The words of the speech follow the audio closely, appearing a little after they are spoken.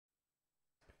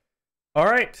All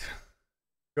right,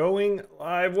 going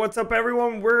live. What's up,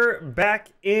 everyone? We're back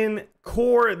in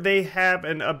Core. They have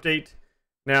an update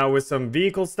now with some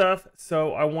vehicle stuff,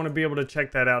 so I want to be able to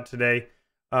check that out today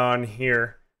on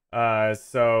here.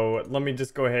 So let me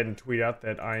just go ahead and tweet out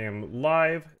that I am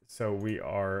live. So we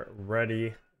are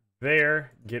ready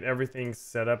there. Get everything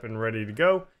set up and ready to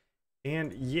go.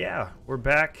 And yeah, we're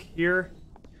back here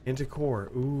into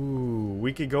Core. Ooh,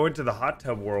 we could go into the hot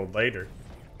tub world later.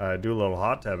 Do a little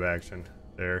hot tub action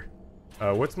there.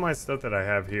 What's my stuff that I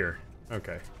have here?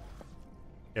 Okay.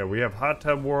 Yeah, we have hot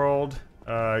tub world.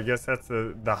 I guess that's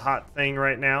the hot thing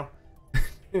right now.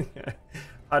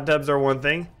 Hot tubs are one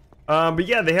thing. But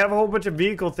yeah, they have a whole bunch of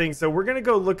vehicle things. So we're gonna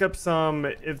go look up some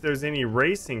if there's any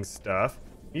racing stuff.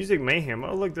 Music Mayhem.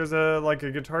 Oh look, there's like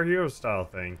a Guitar Hero style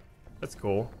thing. That's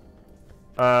cool.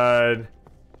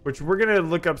 Which we're gonna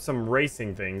look up some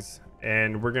racing things.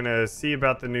 And we're gonna see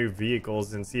about the new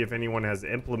vehicles and see if anyone has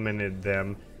implemented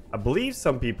them. I believe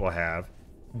some people have,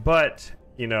 but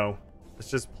you know,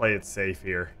 let's just play it safe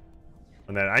here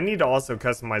on that. I need to also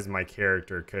customize my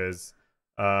character because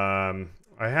I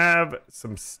have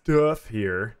some stuff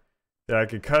here that I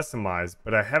could customize,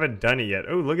 but I haven't done it yet.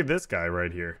 Oh, look at this guy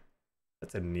right here.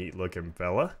 That's a neat looking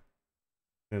fella.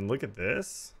 And look at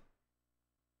this.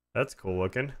 That's cool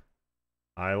looking.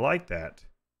 I like that.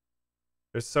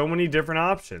 There's so many different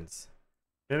options.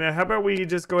 And how about we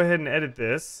just go ahead and edit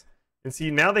this and see,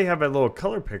 now they have a little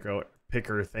color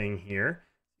picker thing here.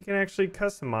 You can actually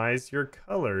customize your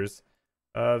colors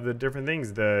of the different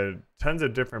things. The tons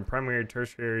of different primary,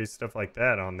 tertiary stuff like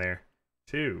that on there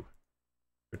too.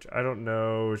 Which I don't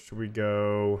know. Should we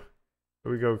go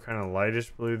kind of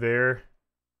lightish blue there?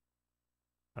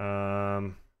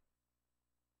 Not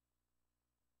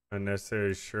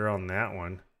necessarily sure on that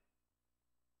one.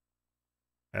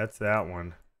 That's that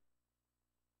one.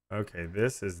 Okay,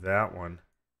 this is that one.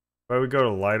 But we go to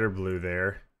lighter blue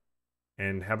there.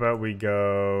 And how about we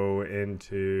go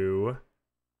into...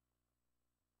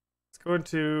 Let's go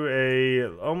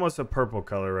into almost a purple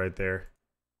color right there.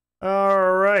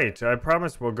 Alright, I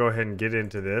promise we'll go ahead and get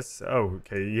into this. Oh,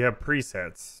 okay, you have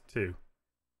presets too.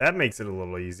 That makes it a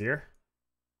little easier.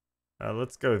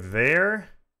 Let's go there.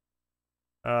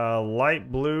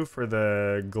 Light blue for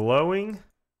the glowing.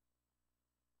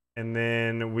 And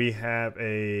then we have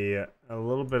a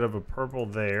little bit of a purple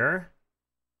there.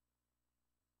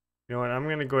 You know what? I'm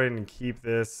going to go ahead and keep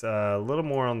this a little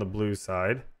more on the blue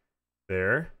side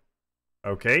there.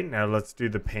 Okay, now let's do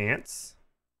the pants.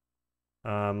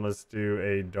 Let's do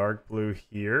a dark blue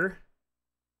here.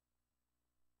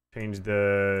 Change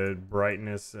the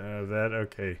brightness of that.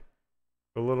 Okay.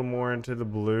 Go a little more into the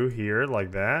blue here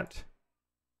like that.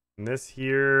 And this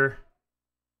here,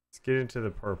 let's get into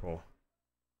the purple.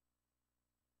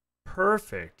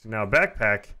 Perfect. Now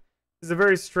backpack is a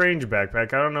very strange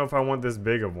backpack. I don't know if I want this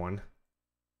big of one.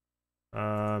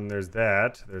 There's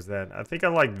that. There's that. I think I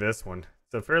like this one.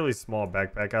 It's a fairly small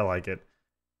backpack. I like it.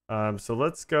 So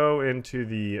let's go into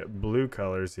the blue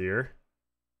colors here.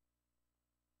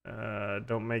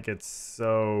 Don't make it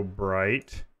so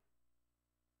bright.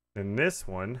 And this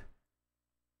one,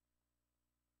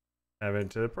 have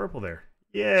into the purple there.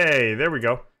 Yay! There we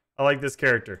go. I like this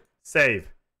character.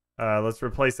 Save. Let's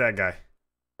replace that guy.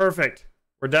 Perfect.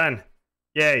 We're done.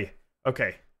 Yay.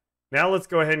 Okay. Now let's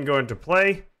go ahead and go into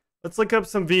play. Let's look up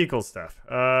some vehicle stuff.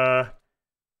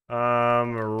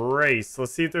 Race.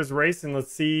 Let's see if there's race, and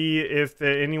let's see if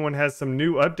anyone has some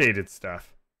new updated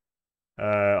stuff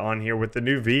on here with the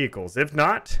new vehicles. If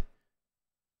not,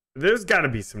 there's got to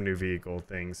be some new vehicle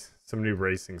things, some new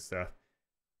racing stuff.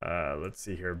 Let's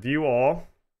see here. View all.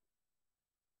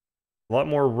 A lot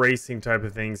more racing type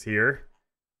of things here.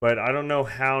 But I don't know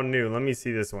how new. Let me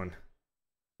see this one.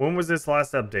 When was this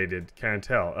last updated? Can't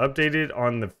tell. Updated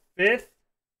on the 5th?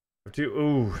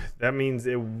 Ooh, that means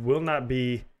it will not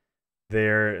be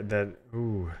there.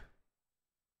 Ooh.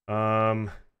 Big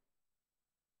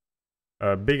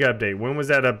update. When was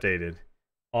that updated?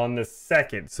 On the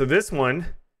 2nd. So this one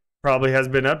probably has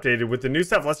been updated with the new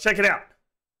stuff. Let's check it out.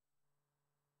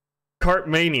 Kart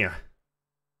Mania.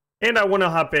 And I want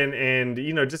to hop in and,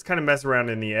 you know, just kind of mess around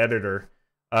in the editor.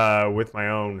 With my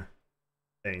own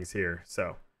things here,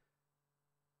 so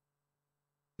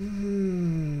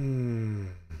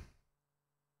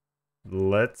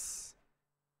let's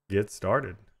get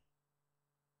started.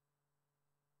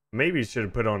 Maybe should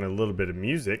have put on a little bit of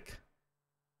music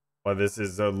while this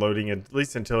is loading, at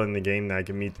least until in the game that I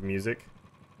can meet the music.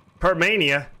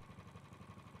 Kartmania.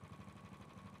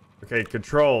 Okay,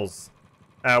 controls.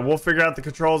 We'll figure out the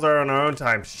controls are on our own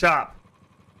time. Shop.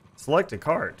 Select a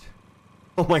cart.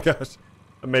 Oh my gosh.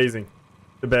 Amazing.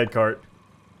 The bad cart.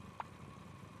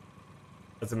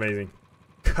 That's amazing.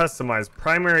 Customize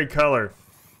primary color.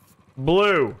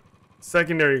 Blue.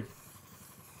 Secondary.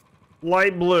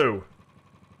 Light blue.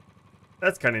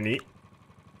 That's kind of neat.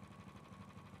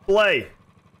 Play.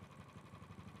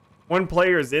 One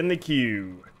player is in the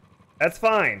queue. That's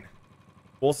fine.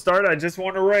 We'll start. I just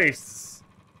want to race.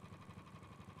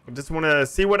 I just want to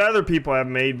see what other people have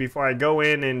made before I go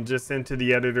in and just into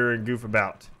the editor and goof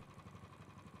about.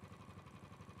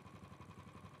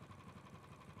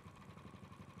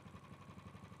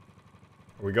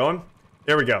 Are we going?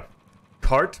 There we go.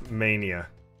 Kart Mania.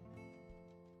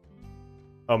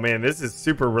 Oh man, this is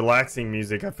super relaxing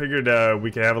music. I figured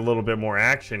we could have a little bit more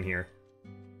action here.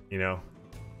 You know,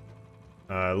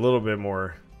 a little bit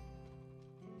more.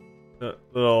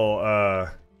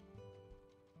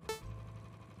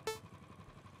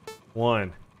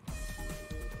 One.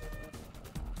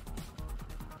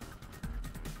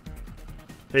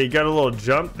 Okay, you got a little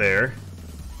jump there.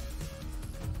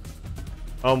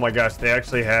 Oh my gosh, they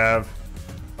actually have...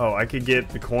 Oh, I could get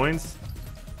the coins?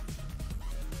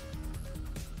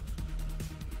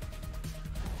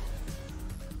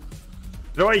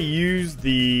 Do I use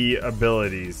the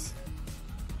abilities?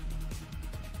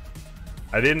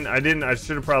 I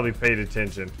should have probably paid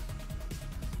attention.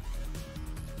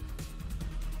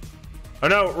 Oh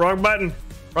no, wrong button.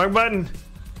 Wrong button.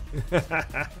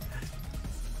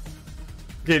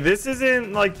 Okay, this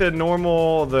isn't like the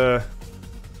normal, like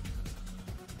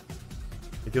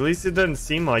at least it doesn't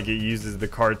seem like it uses the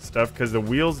kart stuff because the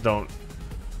wheels don't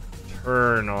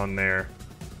turn on there.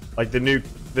 Like the new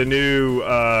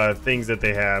things that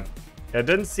they have. Yeah, it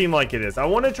doesn't seem like it is. I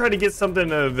want to try to get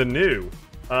something of the new.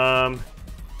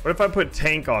 What if I put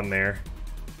tank on there?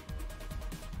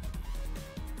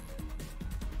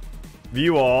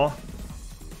 View all.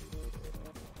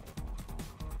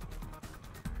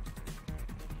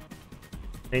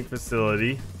 Tank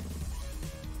facility.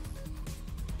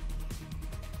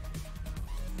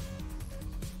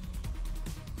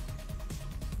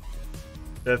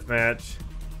 Deathmatch.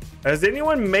 Has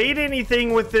anyone made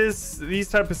anything with these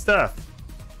type of stuff?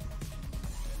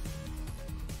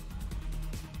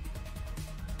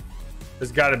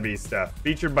 There's got to be stuff.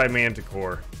 Featured by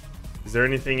Manticore. Is there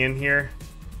anything in here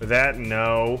for that?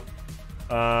 No.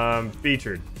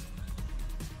 Featured.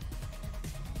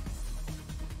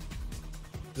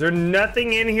 Is there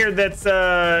nothing in here that's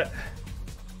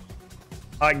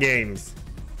hot games?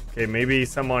 Okay, maybe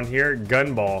some on here.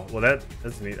 Gunball. Well,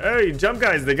 that's neat. Hey, Jump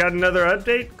Guys, they got another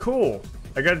update? Cool.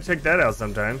 I gotta check that out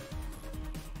sometime.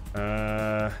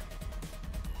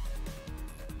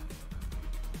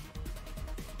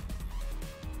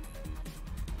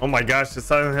 Oh my gosh, the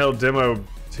Silent Hill demo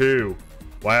 2.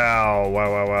 Wow,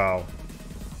 wow, wow, wow.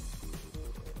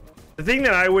 The thing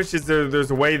that I wish is there's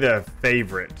a way to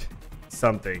favorite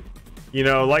something. You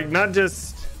know, like not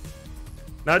just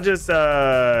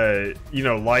you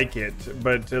know, like it,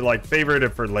 but to like favorite it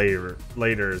for later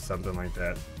or something like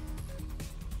that.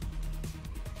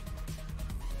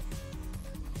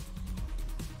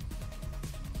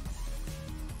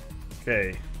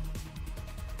 Okay.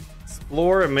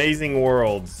 Explore amazing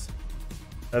worlds.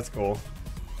 That's cool.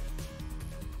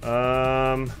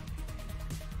 Can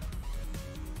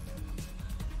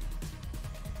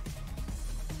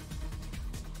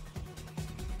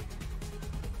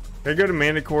I go to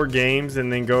Manticore Games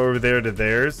and then go over there to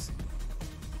theirs?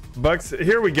 Bugs,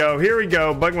 here we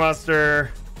go, Bug Monster.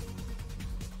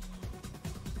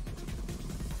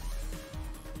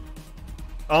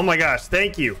 Oh my gosh,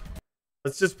 thank you.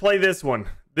 Let's just play this one.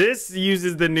 This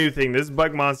uses the new thing. This is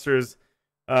Bug Monster's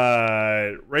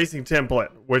racing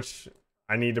template, which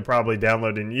I need to probably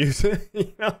download and use.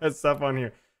 You know, that stuff on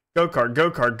here. Go kart, go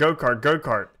kart, go kart, go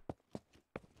kart.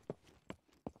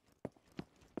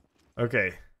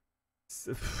 Okay.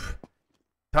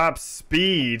 Top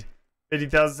speed,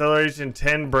 50,000 acceleration,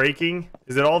 10 braking.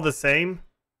 Is it all the same?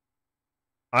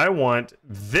 I want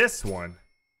this one.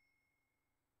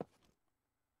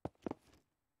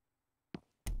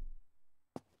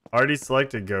 Already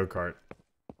selected go-kart.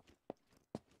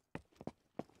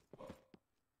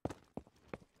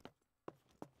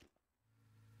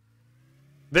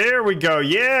 There we go.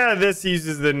 Yeah, this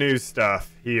uses the new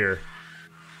stuff here.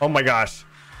 Oh my gosh.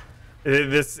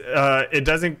 It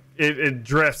doesn't, it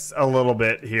drifts a little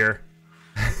bit here.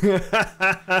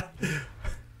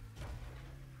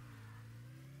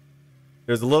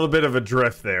 There's a little bit of a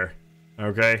drift there.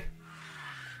 Okay.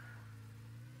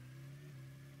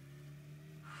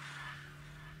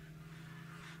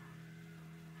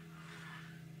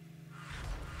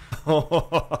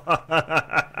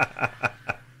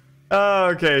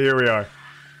 Okay, here we are.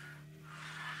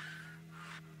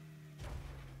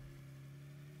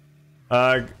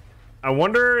 I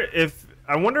wonder if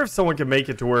someone can make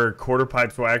it to where quarter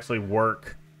pipes will actually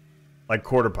work like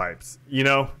quarter pipes. You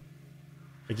know,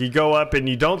 like you go up and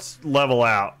you don't level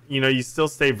out. You know, you still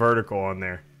stay vertical on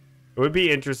there. It would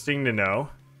be interesting to know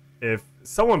if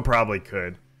someone probably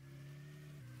could.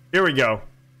 Here we go.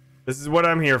 This is what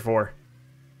I'm here for.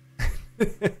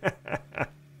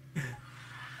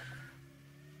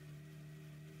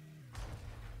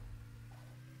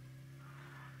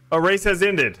 A race has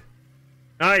ended.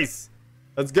 Nice.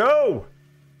 Let's go.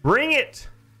 Bring it.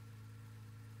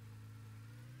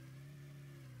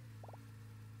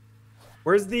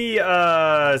 Where's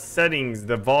the settings,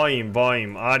 the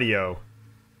volume, audio?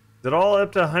 Is it all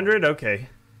up to 100? Okay.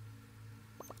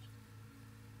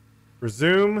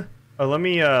 Resume. Oh, let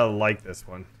me like this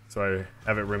one so I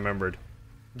have it remembered.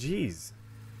 Jeez.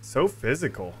 So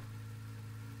physical.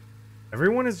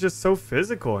 Everyone is just so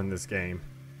physical in this game.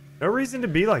 No reason to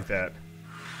be like that.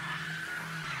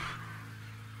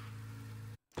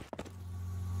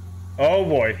 Oh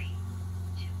boy.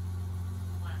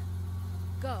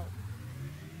 Go.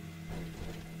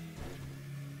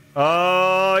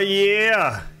 Oh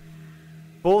yeah.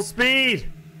 Full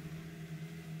speed.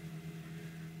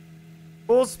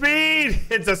 Full speed.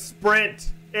 It's a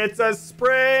sprint. It's a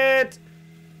sprint.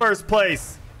 First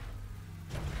place.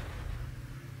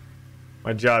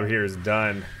 My job here is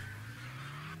done.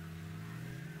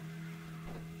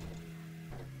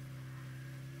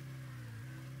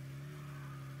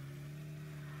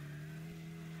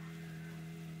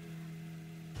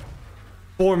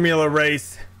 Formula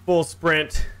race, full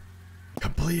sprint,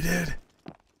 completed.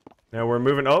 Now we're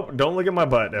moving. Oh, don't look at my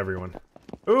butt, everyone.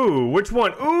 Ooh, which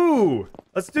one? Ooh,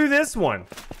 let's do this one.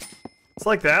 It's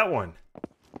like that one.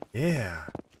 Yeah.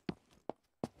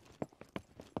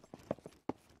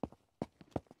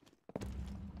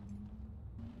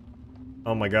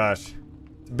 Oh my gosh.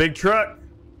 It's a big truck.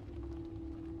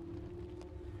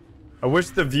 I wish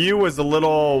the view was a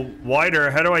little wider.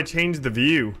 How do I change the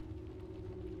view?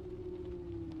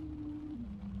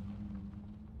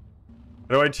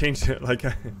 How do I change it? Like,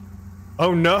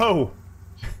 oh no!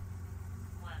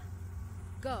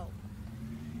 Go.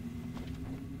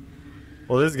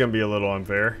 Well, this is gonna be a little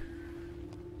unfair.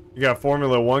 You got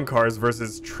Formula 1 cars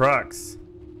versus trucks.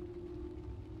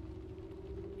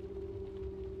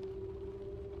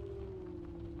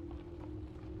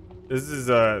 This is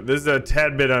a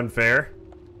tad bit unfair.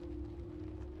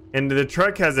 And the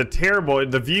truck has a terrible.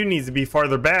 The view needs to be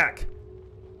farther back.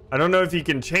 I don't know if you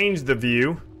can change the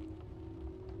view.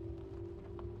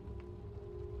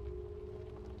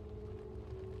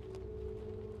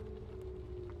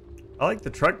 I like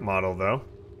the truck model, though.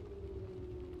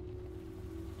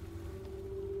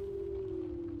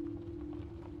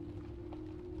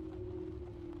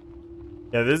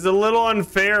 Yeah, this is a little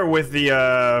unfair with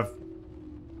the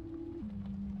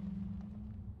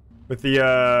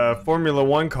Formula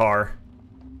 1 car.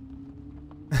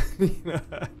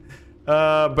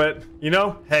 But you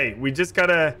know, hey, we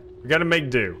gotta make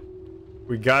do.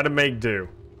 We gotta make do.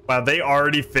 Wow, they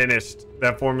already finished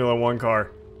that Formula 1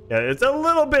 car. Yeah, it's a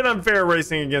little bit unfair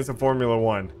racing against a Formula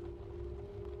 1.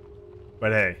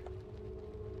 But hey.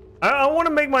 I want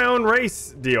to make my own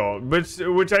race deal, which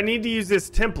I need to use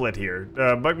this template here.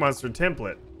 Buckmonster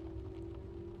template.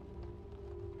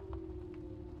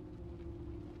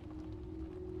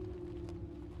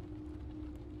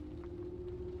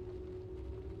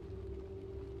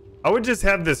 I would just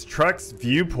have this truck's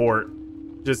viewport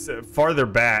just farther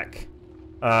back.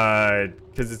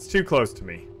 Because it's too close to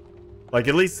me. Like,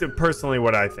 at least personally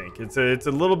what I think. It's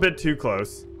a little bit too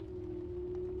close.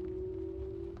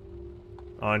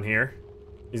 On here.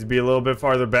 Needs to be a little bit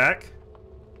farther back.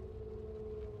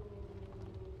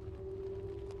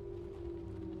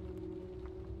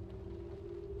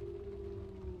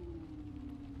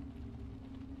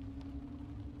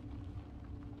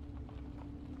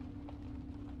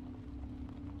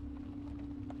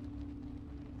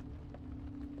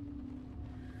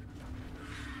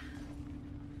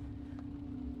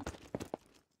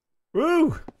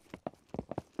 Woo!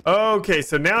 Okay,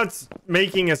 so now it's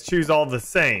making us choose all the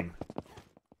same.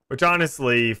 Which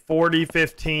honestly, 40,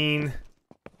 15...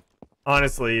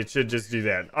 Honestly, it should just do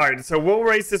that. Alright, so we'll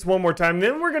race this one more time.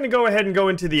 Then we're going to go ahead and go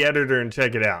into the editor and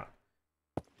check it out.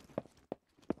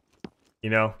 You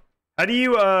know? How do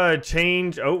you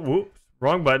change... Oh, whoops.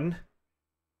 Wrong button.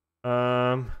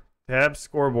 Tab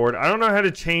scoreboard. I don't know how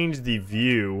to change the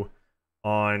view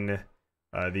on...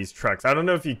 these trucks. I don't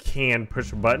know if you can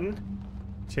push a button.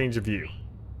 Change the view.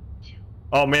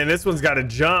 Oh man, this one's got to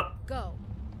jump. Go.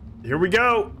 Here we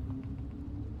go.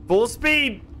 Full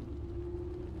speed.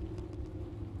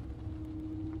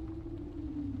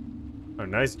 Oh,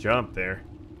 nice jump there.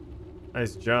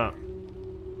 Nice jump.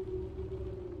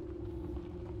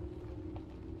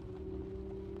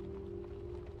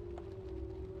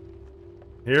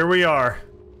 Here we are.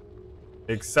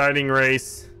 Exciting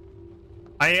race.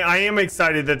 I am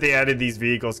excited that they added these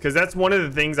vehicles because that's one of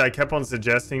the things I kept on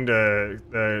suggesting to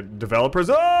the developers.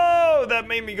 Oh, that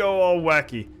made me go all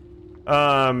wacky.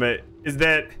 Is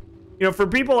that, you know, for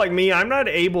people like me, I'm not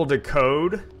able to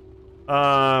code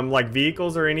like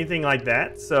vehicles or anything like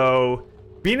that. So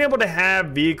being able to have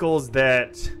vehicles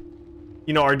that,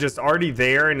 you know, are just already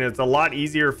there, and it's a lot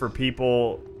easier for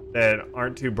people that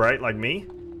aren't too bright like me.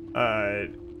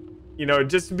 You know,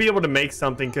 just to be able to make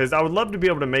something, because I would love to be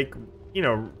able to make, you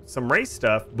know, some race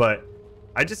stuff, but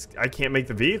I can't make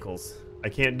the vehicles. I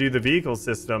can't do the vehicle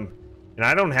system, and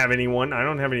I don't have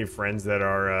any friends that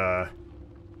are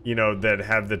you know, that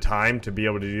have the time to be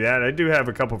able to do that. I do have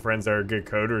a couple friends that are good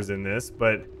coders in this,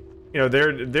 but you know,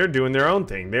 they're doing their own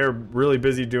thing. They're really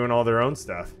busy doing all their own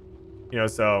stuff, you know,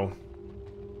 so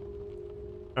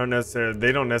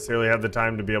they don't necessarily have the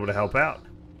time to be able to help out,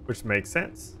 which makes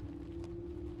sense.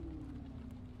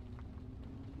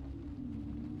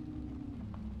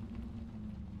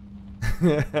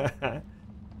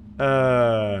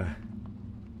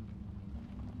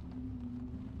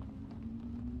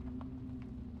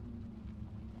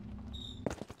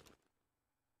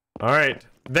 All right,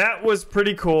 that was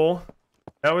pretty cool.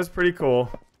 That was pretty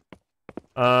cool.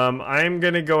 I'm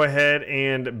gonna go ahead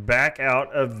and back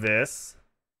out of this.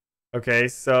 Okay,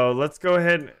 so let's go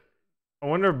ahead. I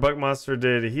wonder if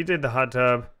Buckmonster he did the hot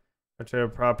tub,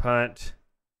 prop hunt.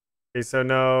 Okay, so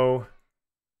no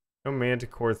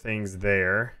Manticore things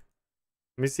there.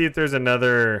 Let me see if there's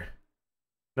another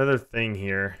thing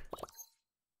here.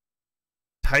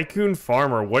 Tycoon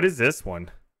Farmer, what is this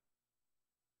one?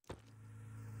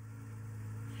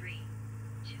 3,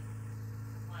 2,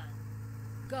 1,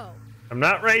 go. I'm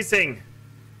not racing.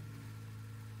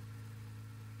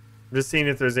 I'm just seeing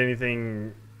if there's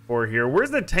anything for here. Where's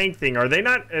the tank thing? Have they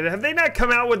not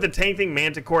come out with the tank thing,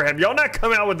 Manticore? Have y'all not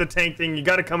come out with the tank thing? You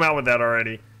got to come out with that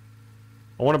already.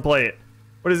 I want to play it.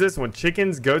 What is this one?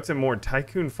 Chickens, goats, and more.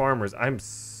 Tycoon Farmers. I'm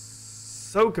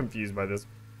so confused by this.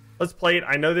 Let's play it.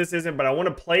 I know this isn't, but I want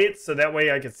to play it so that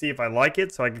way I can see if I like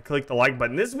it, so I can click the like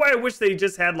button. This is why I wish they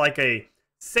just had like a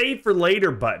save for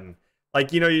later button.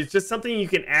 Like, you know, it's just something you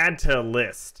can add to a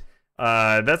list.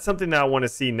 That's something that I want to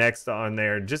see next on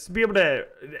there. Just to be able to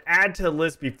add to a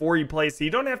list before you play, so you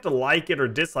don't have to like it or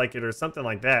dislike it or something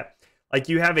like that. Like,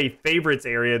 you have a favorites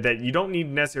area that you don't need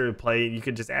necessarily to play. You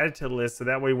could just add it to the list, so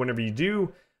that way whenever you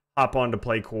do hop on to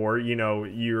play core, you know,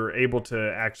 you're able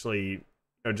to actually, you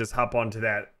know, just hop onto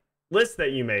that list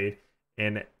that you made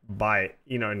and buy it,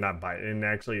 you know, not buy it, and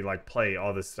actually like play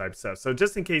all this type of stuff. So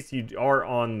just in case you are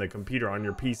on the computer, on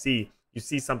your PC, you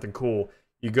see something cool,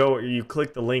 you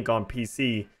click the link on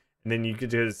PC, and then you could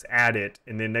just add it,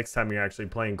 and then next time you're actually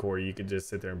playing core, you could just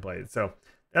sit there and play it. So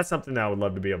that's something that I would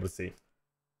love to be able to see.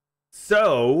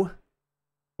 So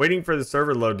waiting for the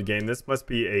server load to game. This must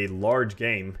be a large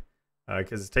game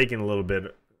because it's taking a little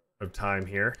bit of time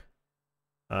here.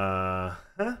 Yeah,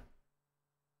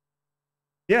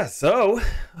 so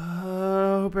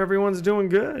hope everyone's doing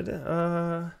good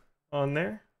on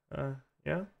there.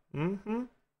 Yeah.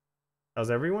 How's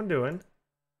everyone doing?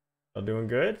 All doing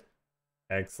good?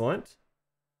 Excellent.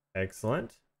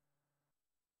 Excellent.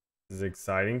 This is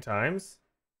exciting times.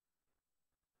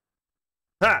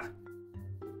 Ha!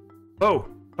 Oh,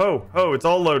 oh, oh, it's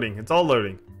all loading. It's all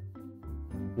loading.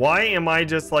 Why am I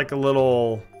just like a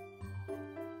little...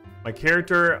 My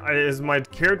character... Is my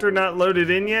character not loaded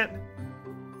in yet?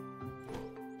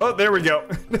 Oh, there we go.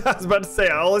 I was about to say,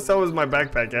 all I saw was my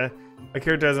backpack. My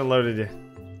character hasn't loaded yet.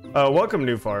 Welcome,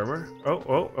 new farmer.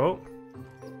 Oh.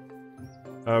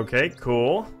 Okay,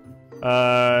 cool.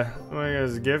 Oh my God,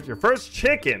 as a gift, your first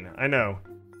chicken. I know.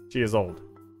 She is old.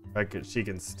 She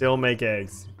can still make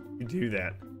eggs. You do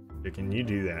that. Chicken, you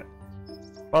do that.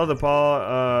 Follow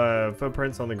the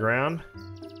footprints on the ground.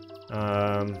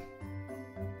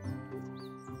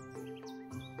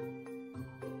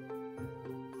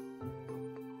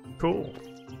 Cool.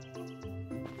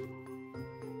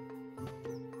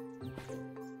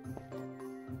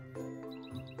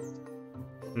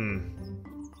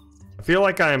 I feel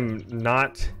like I'm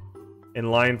not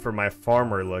in line for my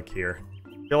farmer look here.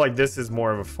 I feel like this is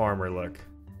more of a farmer look.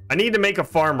 I need to make a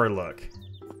farmer look,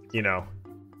 you know.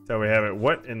 So we have it.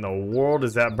 What in the world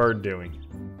is that bird doing?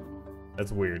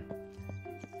 That's weird.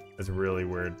 That's really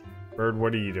weird. Bird,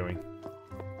 what are you doing?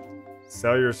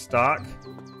 Sell your stock.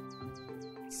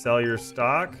 Sell your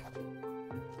stock.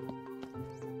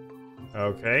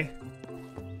 Okay.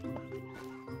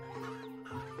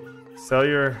 Sell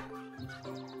your...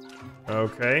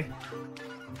 Okay.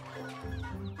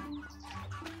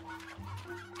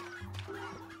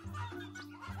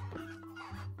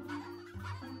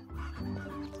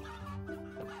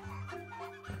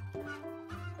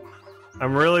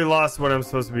 I'm really lost what I'm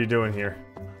supposed to be doing here.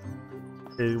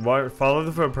 Okay, follow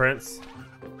the footprints.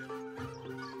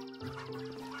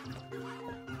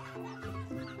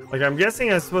 Like, I'm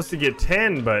guessing I'm supposed to get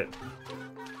 10, but...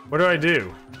 What do I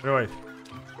do? What do I...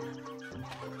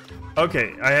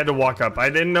 Okay, I had to walk up. I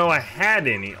didn't know I had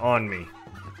any on me.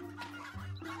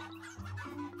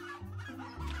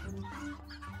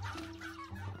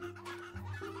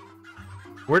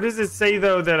 Where does it say,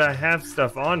 though, that I have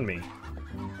stuff on me?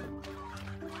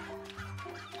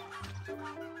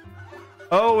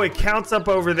 Oh, it counts up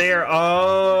over there.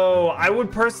 Oh, I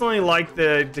would personally like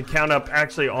to count up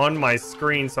actually on my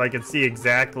screen so I can see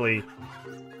exactly,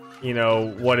 you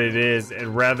know, what it is,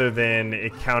 and rather than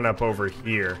it count up over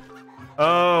here.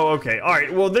 Oh, okay. All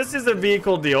right. Well, this is a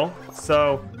vehicle deal,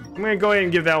 so I'm gonna go ahead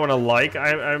and give that one a like.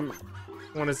 I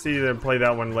want to see them play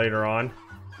that one later on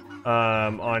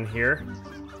here,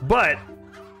 but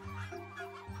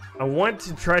I want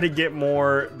to try to get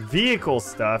more vehicle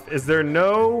stuff. Is there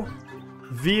no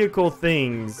vehicle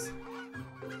things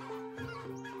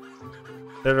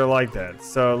that are like that?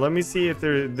 So let me see if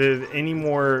there's any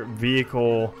more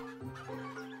vehicle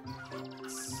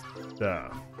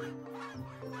stuff.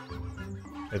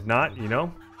 If not, you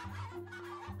know,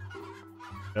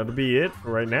 that'll be it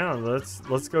for right now.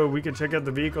 Let's go. We can check out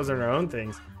the vehicles and our own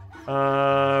things.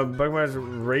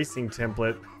 Bugmaster racing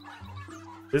template.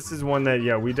 This is one that,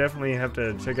 yeah, we definitely have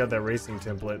to check out that racing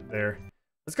template there.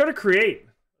 Let's go to create.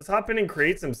 Let's hop in and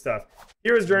create some stuff.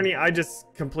 Hero's Journey, I just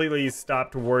completely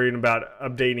stopped worrying about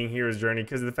updating Hero's Journey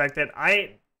because of the fact that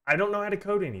I don't know how to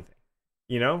code anything.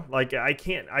 You know, like I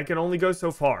can only go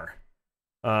so far.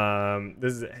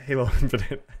 This is Halo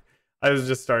Infinite. I was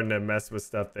just starting to mess with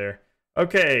stuff there.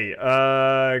 Okay,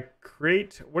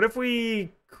 create. What if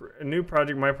we a new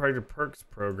project? My project perks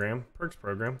program.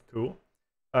 Cool.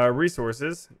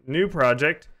 Resources. New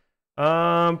project.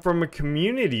 From a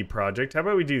community project. How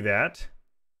about we do that?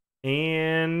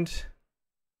 And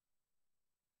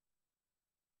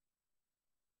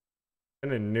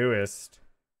the newest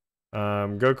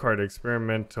go-kart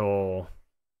experimental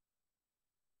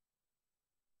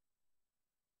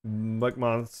Bug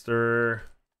Monster.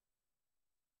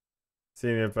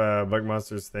 Seeing if Bug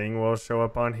Monster's thing will show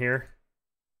up on here.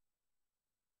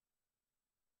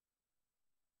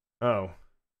 Oh.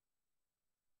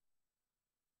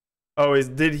 Oh,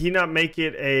 did he not make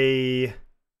it a...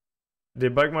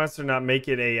 Did Bug Monster not make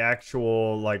it a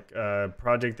actual, like,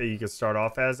 project that you could start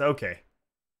off as? Okay.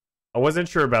 I wasn't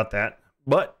sure about that,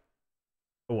 but...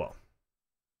 Oh,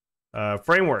 well.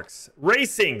 Frameworks.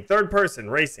 Racing! Third person.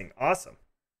 Racing. Awesome.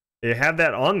 You have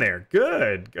that on there.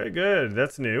 Good. Good, good.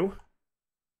 That's new.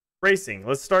 Racing.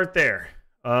 Let's start there.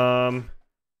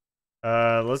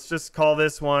 Let's just call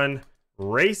this one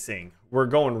Racing. We're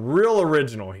going real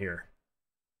original here.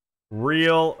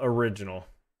 Real original.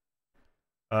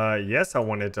 Yes, I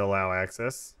wanted to allow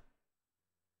access.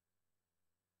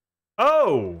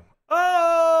 Oh!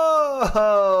 Oh!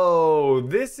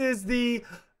 This is the...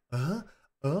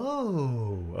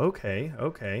 oh, okay,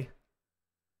 okay.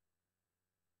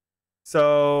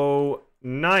 So,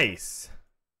 nice.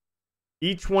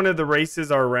 Each one of the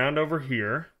races are around over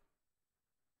here.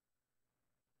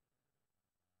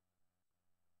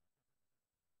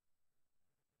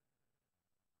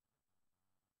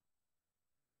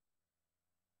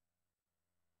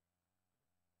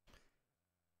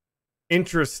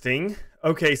 Interesting.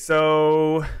 Okay,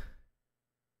 so...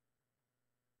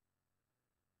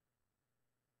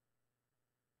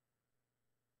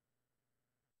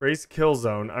 Race kill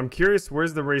zone. I'm curious,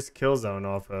 where's the race kill zone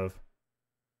off of?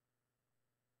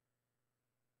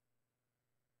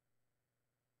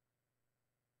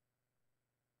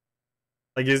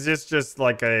 Like, is this just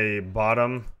like a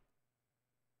bottom?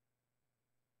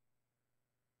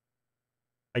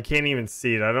 I can't even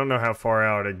see it. I don't know how far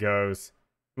out it goes.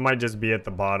 It might just be at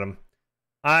the bottom.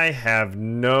 I have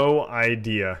no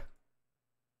idea.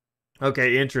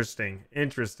 Okay, interesting.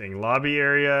 Interesting. Lobby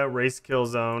area, race kill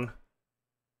zone.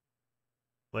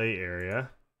 Play area.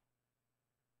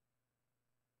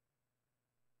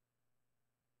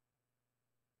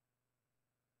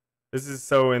 This is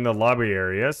so in the lobby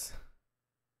areas.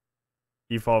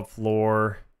 Default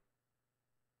floor.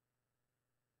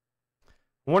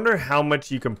 I wonder how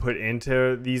much you can put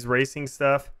into these racing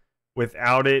stuff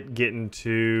without it getting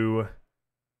too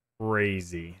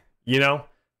crazy. You know?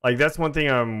 Like, that's one thing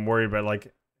I'm worried about.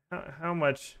 Like, how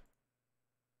much...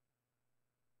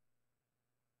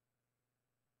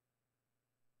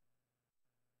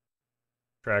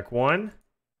 Track 1,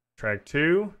 track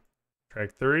 2,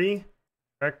 track 3,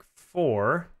 track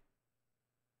 4.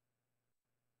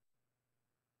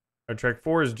 Oh, track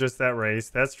 4 is just that race.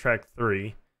 That's track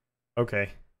 3.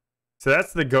 Okay. So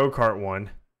that's the go-kart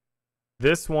one.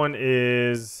 This one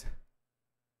is...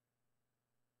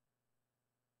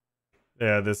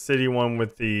 yeah, the city one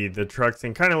with the trucks,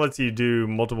 and kind of lets you do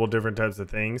multiple different types of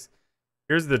things.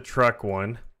 Here's the truck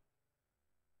one.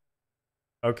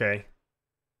 Okay.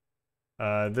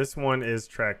 This one is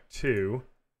track 2.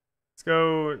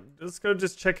 Let's go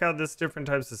just check out this different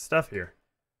types of stuff here.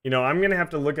 You know, I'm gonna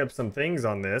have to look up some things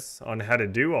on this, on how to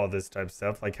do all this type of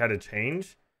stuff, like how to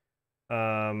change.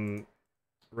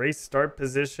 Race start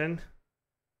position.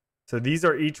 So these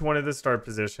are each one of the start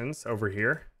positions over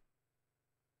here.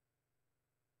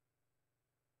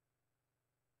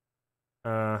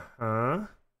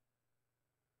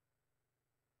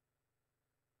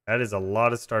 That is a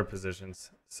lot of start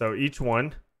positions. So each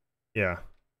one, yeah,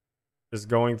 just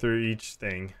going through each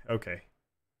thing. Okay,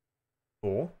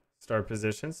 cool. Start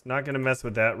positions. Not gonna mess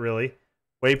with that really.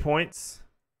 Waypoints.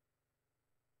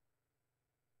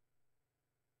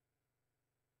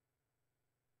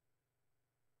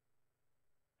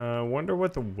 Wonder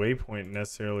what the waypoint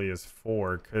necessarily is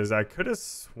for, because I could have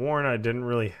sworn I didn't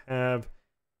really have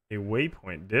a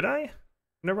waypoint. Did I?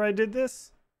 Whenever I did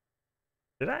this?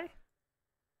 Did I?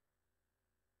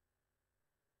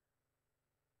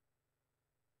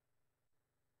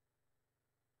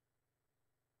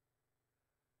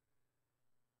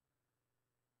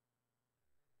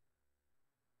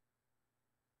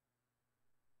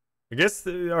 I guess,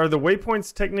 are the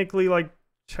waypoints technically like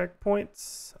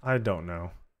checkpoints? I don't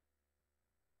know.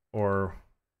 Or...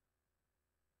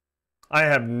 I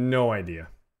have no idea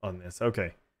on this.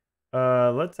 Okay.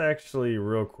 Let's actually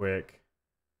real quick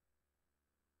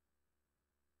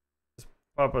just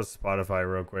pop up Spotify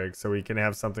real quick so we can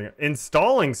have something.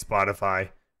 Installing Spotify.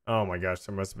 Oh my gosh,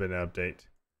 there must have been an update.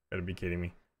 Gotta be kidding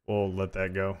me. We'll let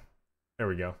that go. There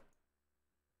we go.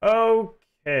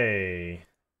 Okay.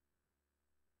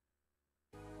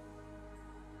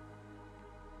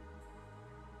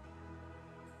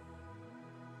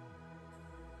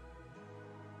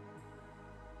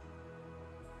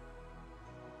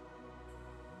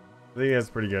 I think that's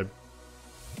pretty good.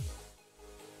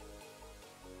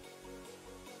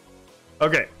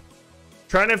 Okay.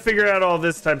 Trying to figure out all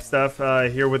this type of stuff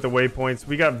here with the waypoints.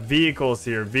 We got vehicles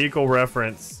here. Vehicle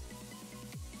reference.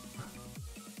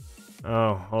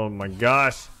 Oh my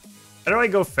gosh. How do I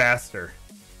go faster?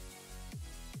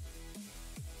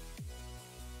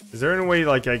 Is there any way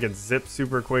like I could zip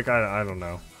super quick? I don't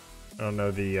know. I don't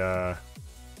know the...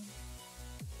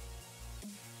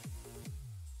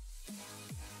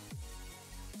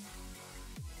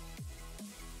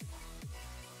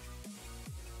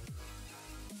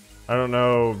 I don't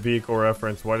know vehicle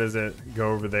reference. What is it?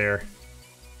 Go over there.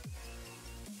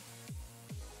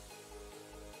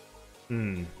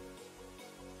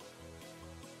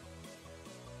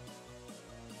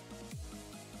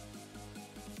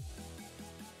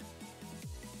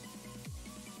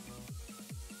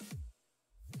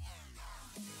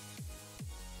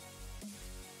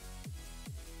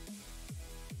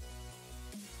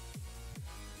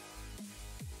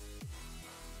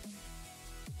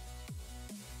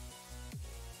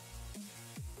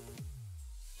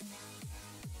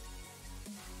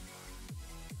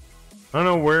 I don't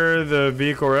know where the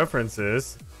vehicle reference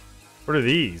is. What are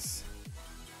these?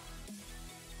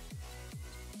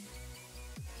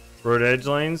 Road edge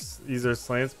lanes. These are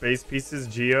slants, base pieces,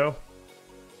 geo.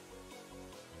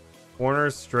 Corner,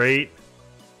 straight.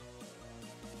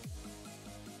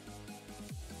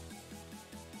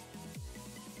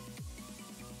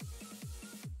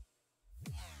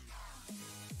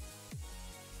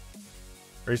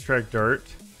 Racetrack dirt.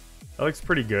 That looks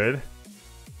pretty good.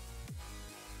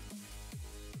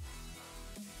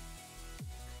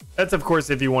 That's of course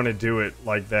if you want to do it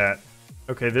like that.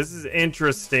 Okay, this is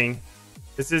interesting.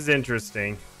 This is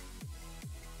interesting.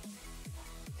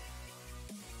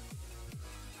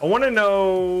 I want to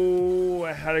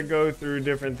know how to go through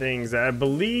different things. I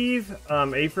believe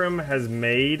Ephraim has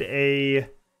made a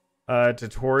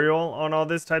tutorial on all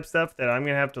this type stuff that I'm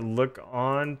gonna have to look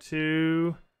on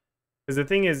to. Because the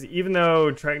thing is, even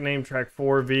though track name, track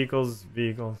 4, vehicles,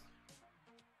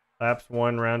 laps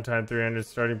 1, round time 300,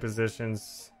 starting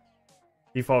positions,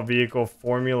 default vehicle,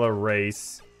 formula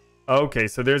race. Okay,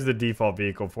 so there's the default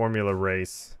vehicle, formula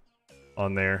race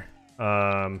on there.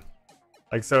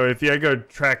 Like, so if I go to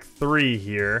track 3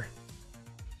 here,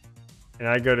 and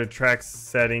I go to track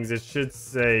settings, it should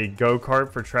say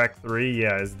go-kart for track 3.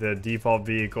 Yeah, is the default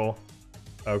vehicle.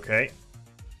 Okay,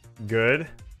 good.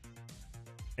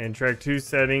 And track 2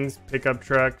 settings, pickup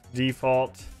truck,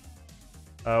 default.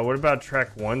 What about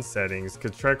track 1 settings?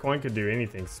 Because track 1 could do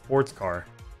anything. Sports car.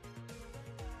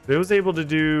 It was able to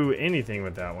do anything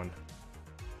with that one.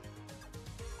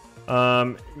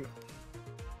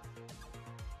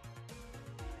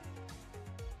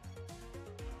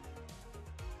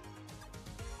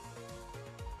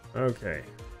 Okay.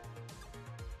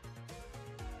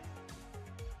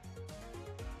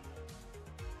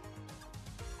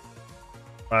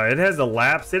 It has a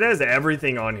laps. It has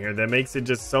everything on here that makes it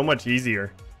just so much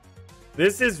easier.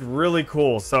 This is really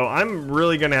cool. So I'm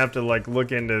really gonna have to like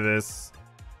look into this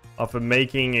off of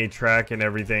making a track and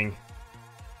everything.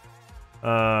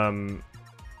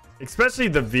 Especially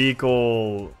the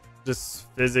vehicle, just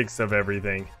physics of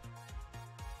everything.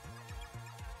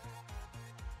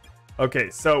 Okay,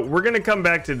 so we're gonna come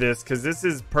back to this because this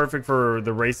is perfect for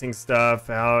the racing stuff,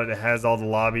 how it has all the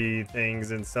lobby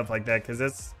things and stuff like that, because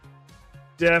that's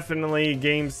definitely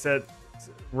game set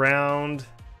round.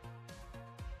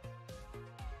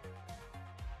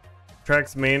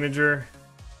 Tracks manager.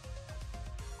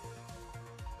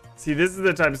 See, this is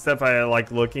the type of stuff I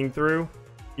like looking through,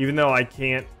 even though I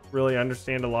can't really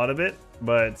understand a lot of it,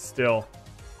 but still.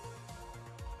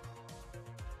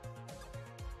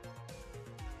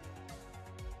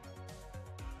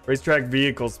 Racetrack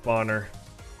vehicle spawner.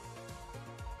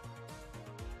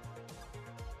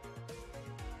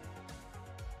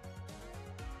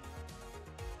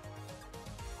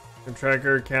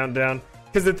 Tracker countdown.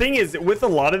 Because the thing is, with a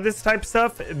lot of this type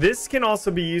stuff, this can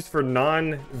also be used for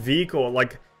non-vehicle.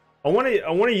 Like, I want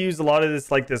to use a lot of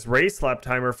this, like this race lap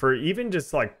timer, for even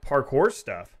just like parkour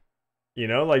stuff. You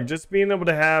know, like just being able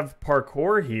to have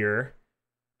parkour here,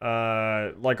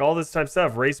 like all this type of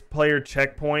stuff, race player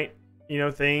checkpoint, you know,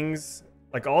 things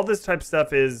like all this type of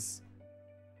stuff is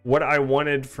what I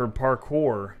wanted for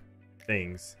parkour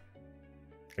things.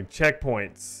 Like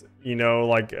checkpoints, you know,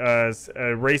 like a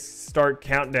race start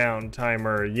countdown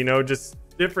timer, you know, just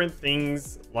different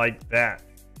things like that.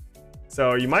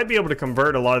 So you might be able to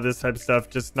convert a lot of this type of stuff,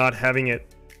 just not having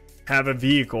it have a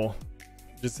vehicle,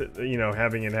 just, you know,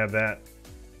 having it have that.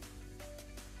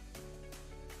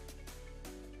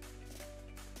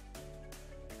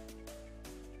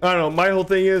 I don't know, my whole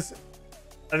thing is,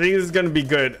 I think this is going to be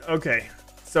good. Okay,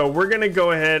 so we're going to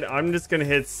go ahead, I'm just going to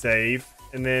hit save.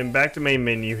 And then back to main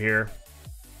menu here.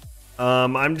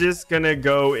 I'm just gonna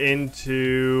go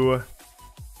into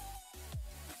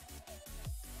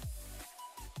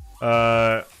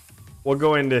we'll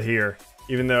go into here,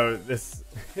 even though this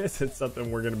isn't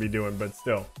something we're gonna be doing, but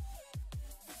still.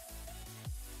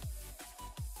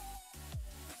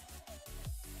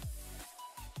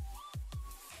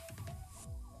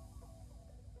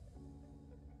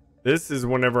 This is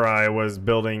whenever I was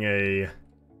building a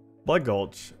Blood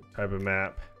Gulch type of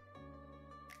map.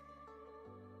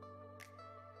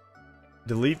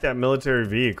 Delete that military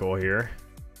vehicle here.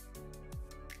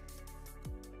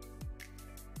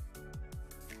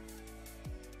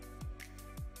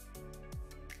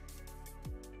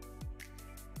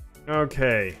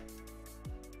 Okay.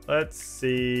 Let's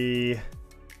see.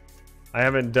 I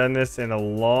haven't done this in a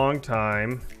long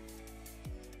time.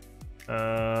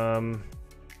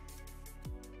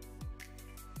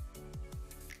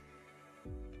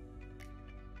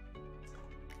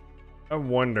 I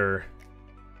wonder.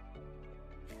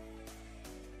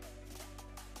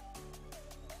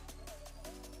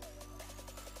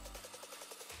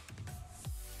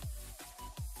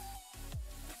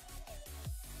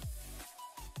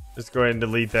 Just go ahead and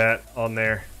delete that on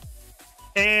there.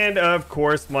 And of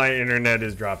course, my internet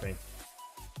is dropping.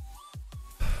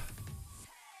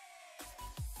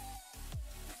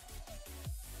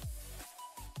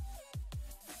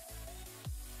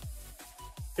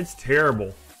 It's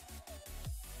terrible.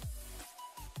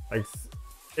 Like,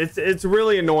 it's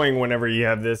really annoying whenever you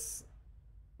have this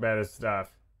bad of stuff.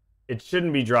 It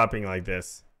shouldn't be dropping like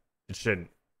this. It shouldn't.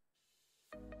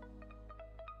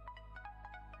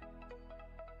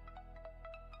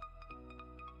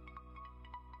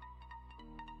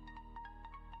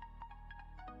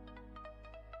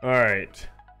 All right.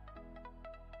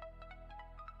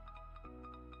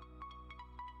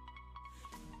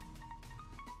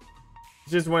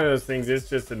 It's just one of those things. It's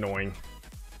just annoying.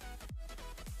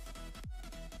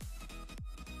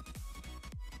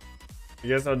 I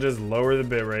guess I'll just lower the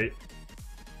bitrate.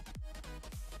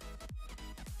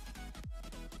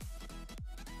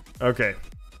 Okay.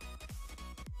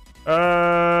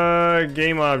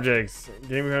 Game objects.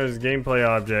 Gameplay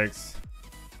objects.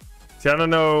 See, I don't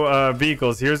know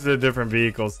vehicles. Here's the different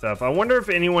vehicle stuff. I wonder if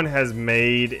anyone has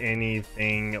made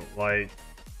anything like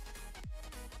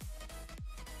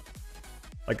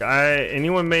Like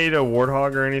anyone made a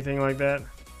Warthog or anything like that?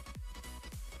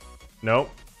 Nope.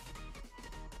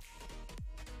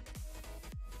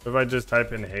 What if I just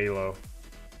type in Halo?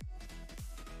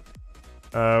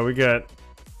 We got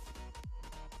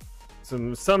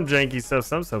some janky stuff.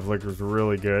 Some stuff looks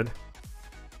really good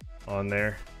on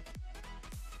there.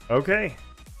 Okay.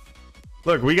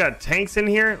 Look, we got tanks in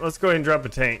here. Let's go ahead and drop a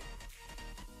tank.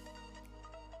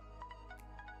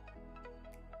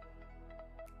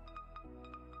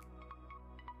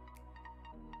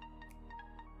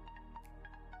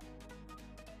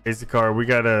 Basic car. We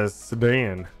got a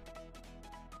sedan.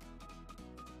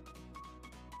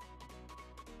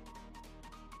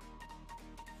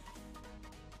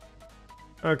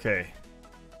 Okay.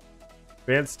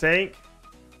 Advanced tank.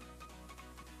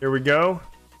 Here we go.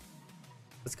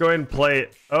 Let's go ahead and play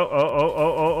it.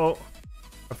 Oh.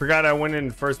 I forgot I went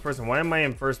in first person. Why am I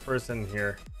in first person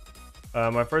here?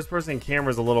 My first person camera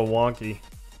is a little wonky.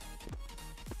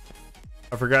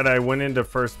 I forgot I went into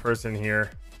first person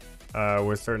here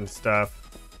with certain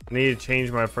stuff. I need to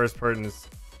change my first person's.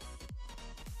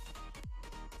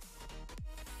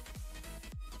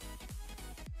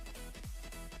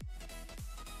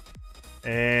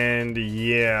 And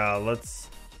yeah, let's.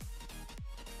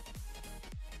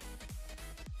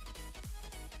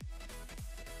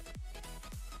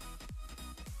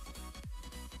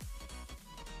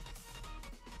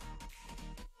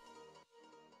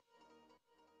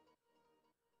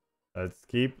 Let's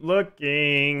keep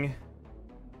looking.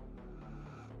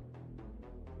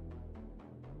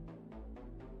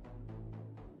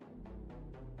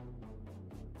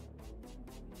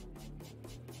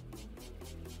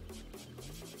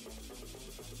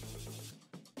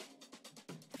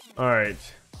 All right.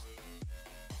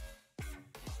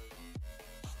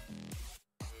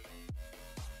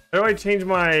 How do I change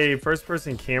my first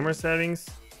person camera settings?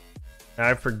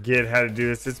 I forget how to do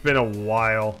this. It's been a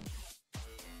while.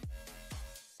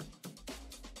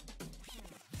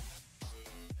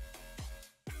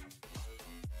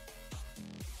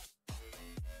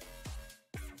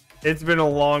 It's been a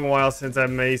long while since I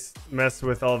messed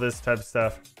with all this type of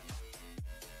stuff.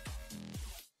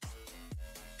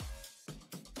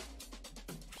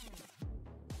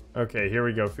 Okay, here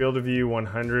we go. Field of view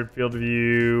 100. Field of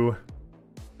view.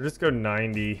 We'll just go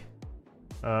 90.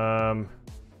 We'll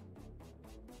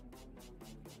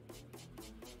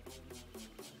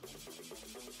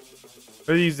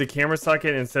use the camera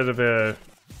socket instead of a.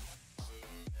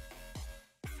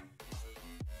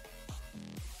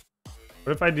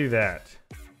 What if I do that?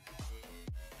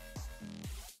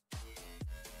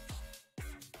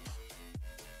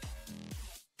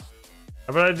 How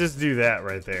about I just do that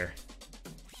right there?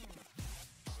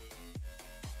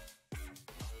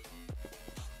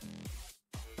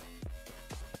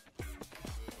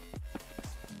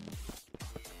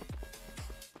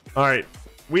 All right,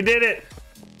 we did it.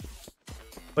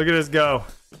 Look at us go.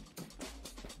 I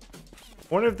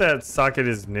wonder if that socket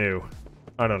is new.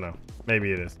 I don't know.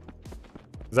 Maybe it is.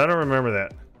 Because I don't remember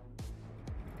that.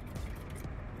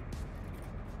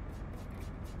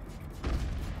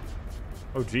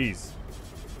 Oh, geez.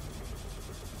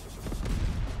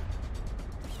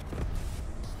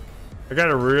 I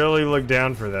gotta really look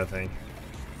down for that thing.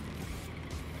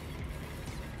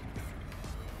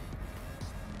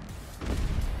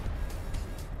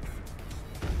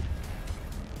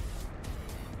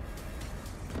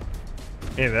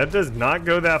 Hey, that does not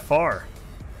go that far.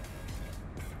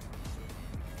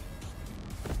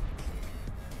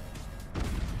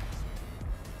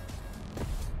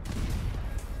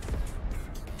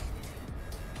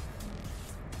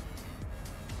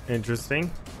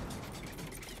 Interesting.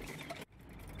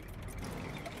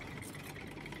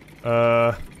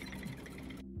 I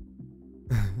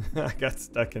got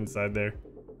stuck inside there.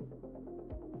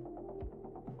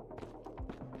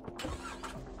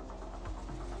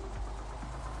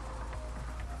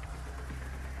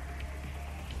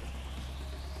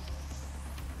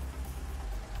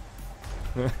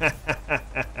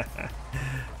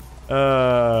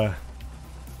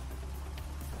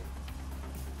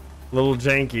 Little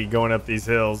janky going up these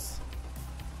hills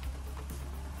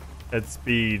at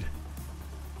speed.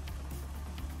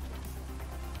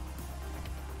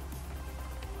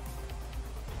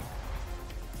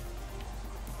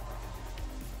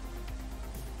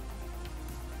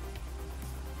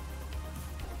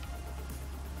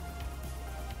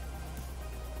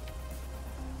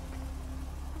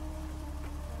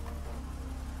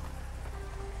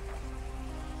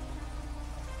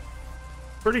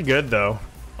 Pretty good though,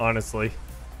 honestly.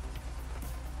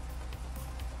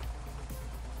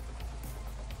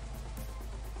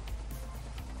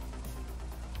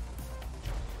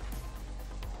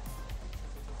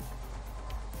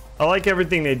 I like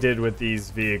everything they did with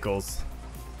these vehicles.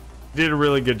 Did a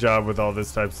really good job with all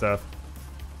this type of stuff.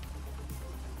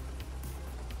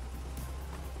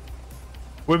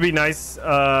 Would be nice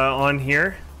on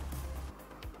here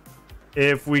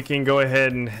if we can go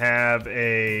ahead and have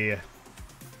a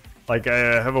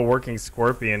have a working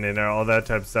Scorpion and all that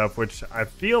type of stuff, which I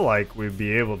feel like we'd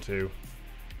be able to.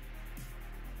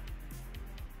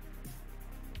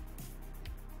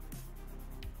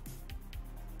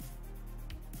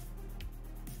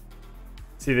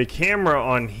 See, the camera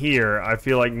on here, I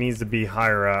feel like needs to be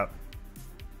higher up.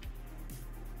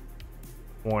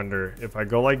 Wonder if I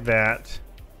go like that.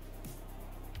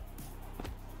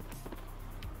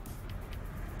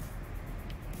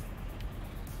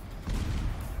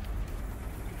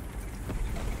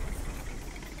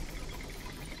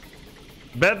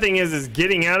 Bad thing is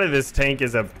getting out of this tank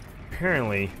is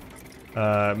apparently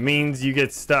means you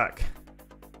get stuck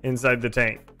inside the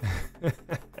tank.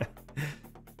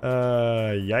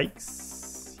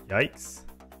 Yikes. Yikes.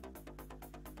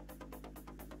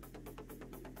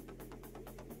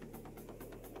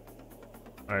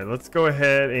 All right, let's go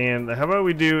ahead and how about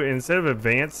we do, instead of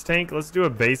advanced tank, let's do a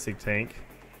basic tank.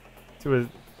 See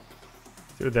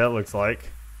what that looks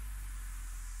like.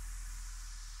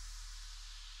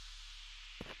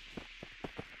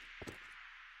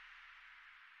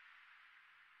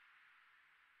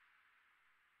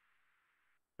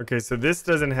 Okay, so this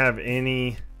doesn't have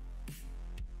any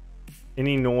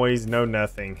noise, no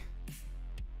nothing.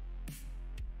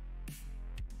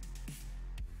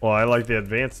 Well, I like the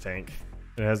advanced tank.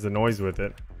 It has the noise with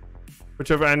it.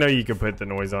 Whichever, I know you can put the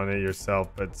noise on it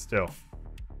yourself, but still.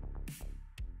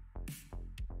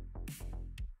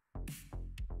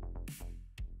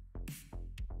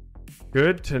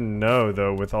 Good to know,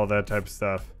 though, with all that type of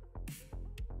stuff.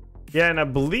 Yeah, and I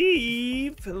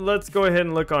believe, let's go ahead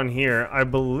and look on here. I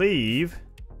believe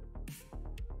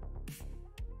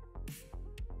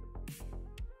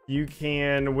you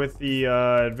can, with the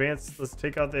advanced, let's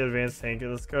take out the advanced tank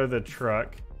and let's go to the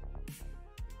truck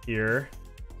here.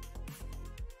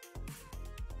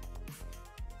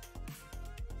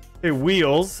 Okay,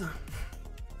 wheels.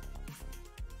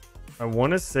 I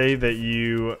want to say that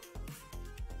you...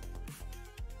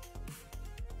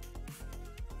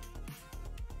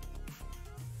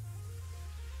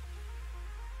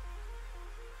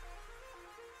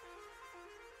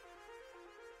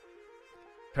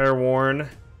 Tire worn.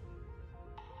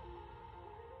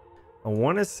 I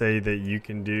want to say that you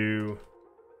can do...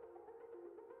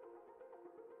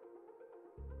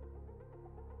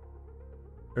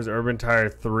 There's Urban Tire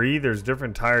 3. There's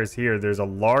different tires here. There's a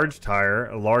large tire,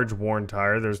 a large worn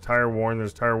tire. There's tire worn.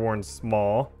 There's tire worn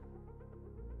small.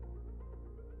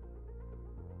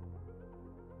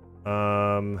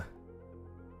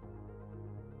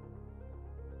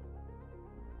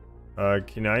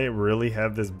 Can I really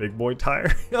have this big boy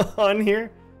tire on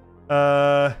here?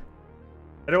 How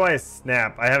do I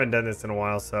snap? I haven't done this in a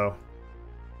while, so.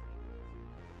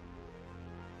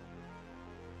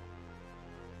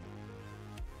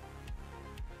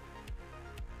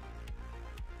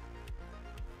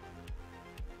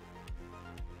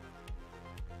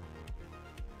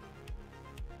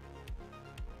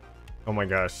 Oh my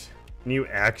gosh. Can you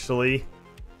actually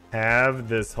have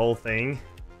this whole thing?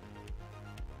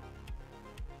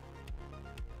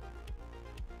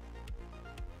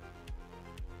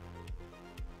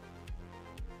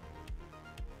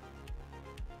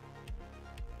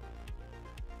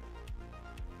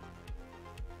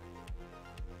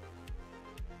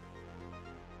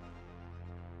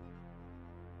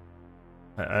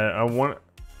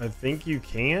 I think you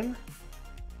can.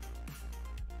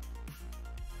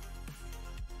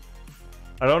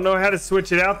 I don't know how to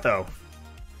switch it out though.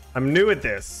 I'm new at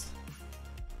this.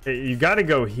 You got to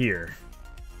go here.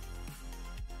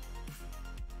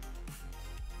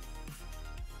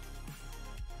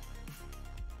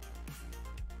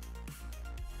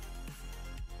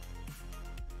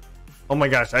 Oh my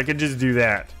gosh, I could just do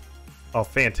that. Oh,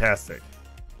 fantastic.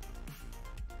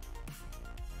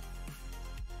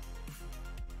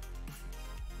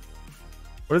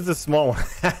 What is the small one?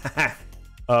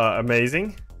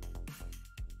 Amazing.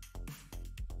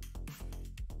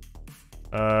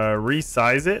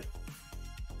 Resize it.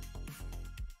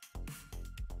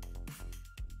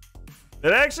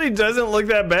 It actually doesn't look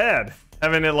that bad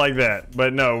having it like that,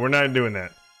 but no, we're not doing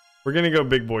that. We're gonna go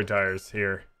big boy tires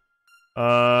here.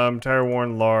 Tire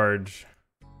worn large.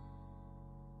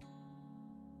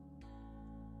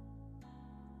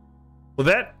 Will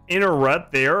that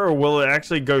interrupt there, or will it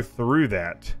actually go through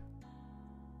that?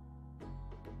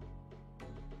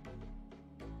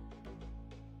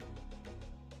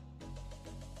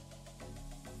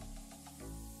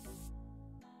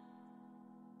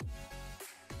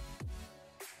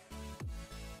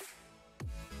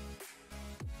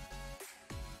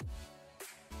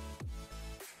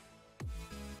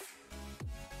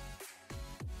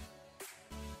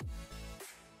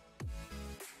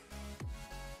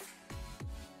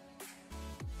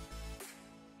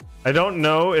 I don't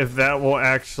know if that will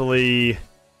actually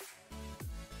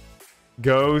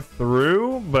go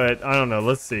through, but I don't know.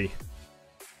 Let's see.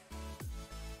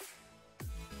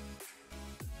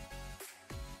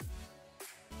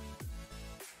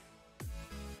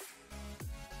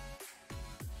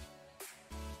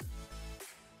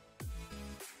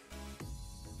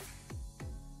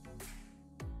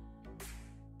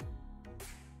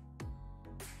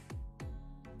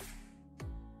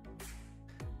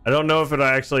 I don't know if it'll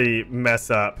actually mess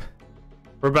up.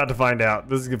 We're about to find out.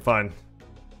 This is good fun.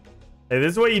 Hey,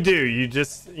 this is what you do. You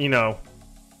just, you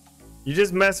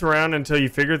just mess around until you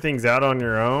figure things out on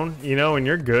your own, and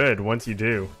you're good once you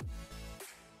do.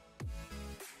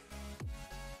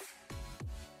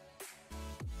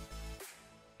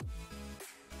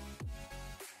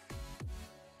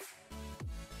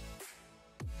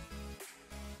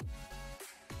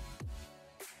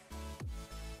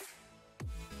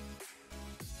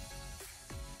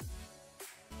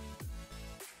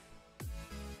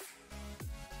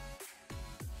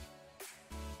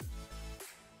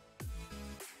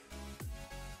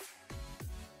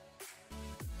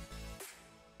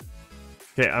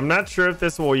 Okay, I'm not sure if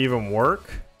this will even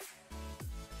work,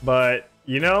 but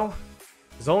there's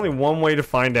only one way to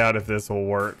find out if this will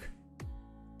work.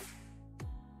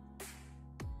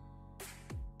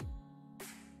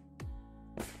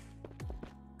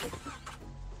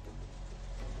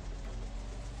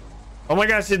 Oh my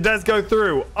gosh, it does go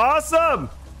through. Awesome!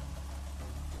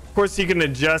 Of course, you can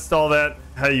adjust all that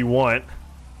how you want.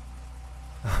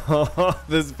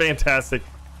 This is fantastic.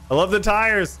 I love the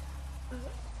tires.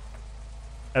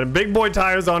 Add big boy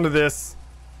tires onto this.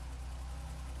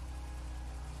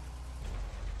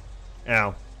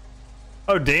 Ow.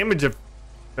 Oh, damage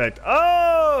effect.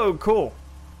 Oh, cool.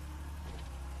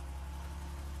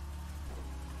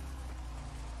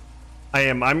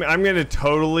 I'm going to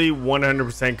totally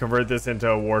 100% convert this into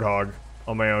a Warthog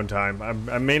on my own time.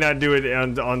 I may not do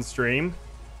it on stream,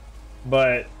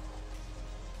 but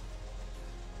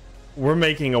we're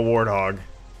making a Warthog.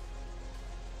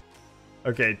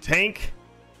 Okay, tank.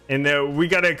 And then we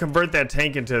got to convert that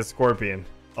tank into a Scorpion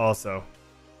also.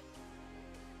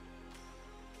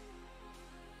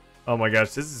 Oh my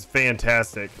gosh, this is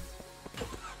fantastic.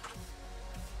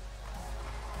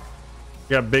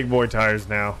 We got big boy tires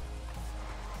now.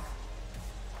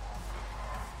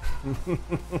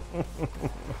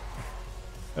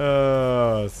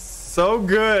 So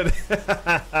good.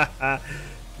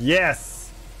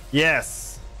 Yes. Yes.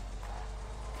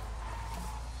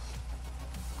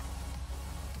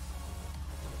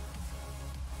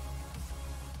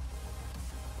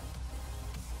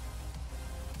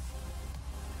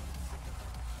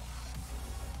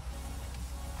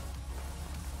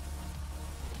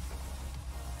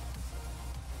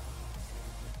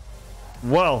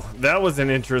 Well, that was an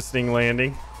interesting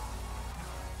landing.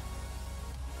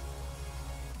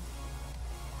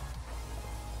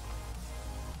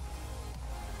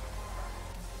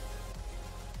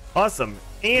 Awesome.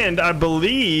 And I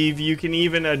believe you can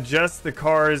even adjust the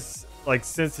car's like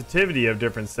sensitivity of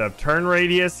different stuff. Turn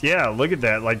radius. Yeah, look at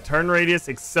that. Like turn radius,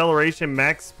 acceleration,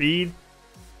 max speed,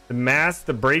 the mass,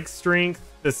 the brake strength,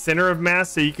 the center of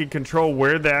mass, so you can control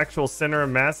where the actual center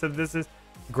of mass of this is.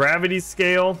 Gravity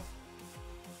scale.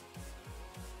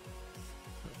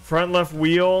 Front left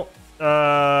wheel,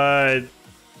 the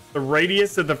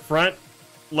radius of the front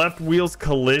left wheel's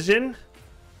collision.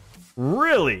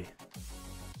 Really?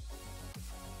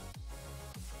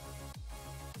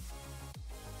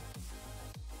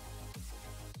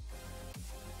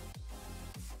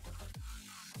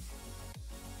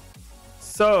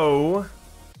 So,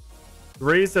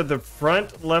 radius of the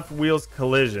front left wheel's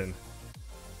collision.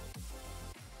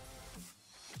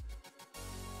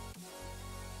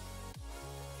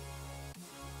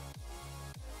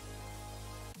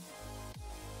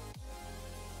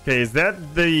 Okay, is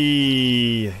that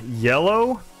the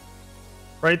yellow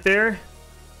right there?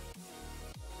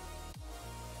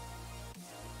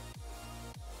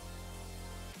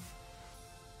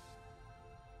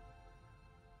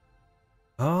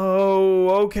 Oh,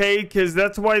 okay, because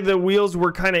that's why the wheels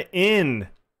were kind of in.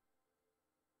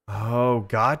 Oh,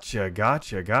 gotcha,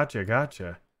 gotcha, gotcha,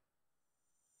 gotcha.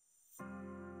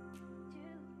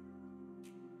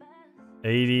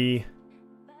 80,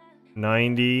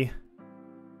 90.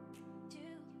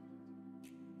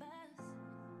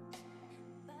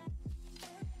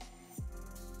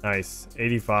 Nice.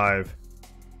 85.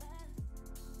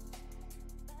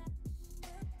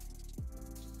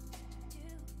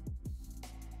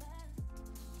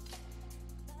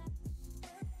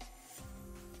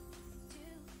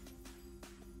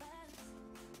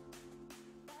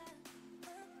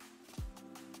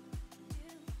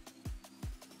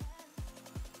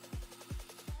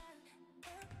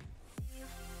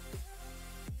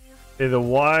 Okay, the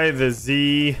Y, the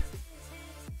Z.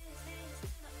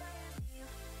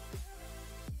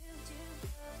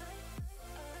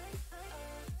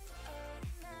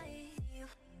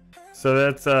 So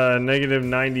that's negative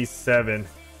 97.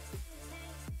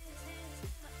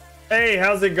 Hey,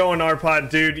 how's it going, Arpod?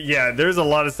 Dude, yeah, there's a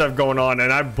lot of stuff going on,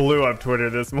 and I blew up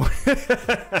Twitter this morning.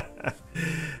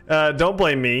 Don't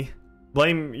blame me.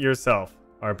 Blame yourself,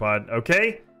 Arpod,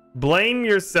 okay? Blame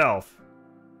yourself.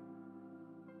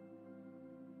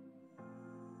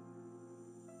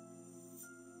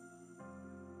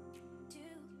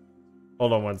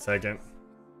 Hold on one second.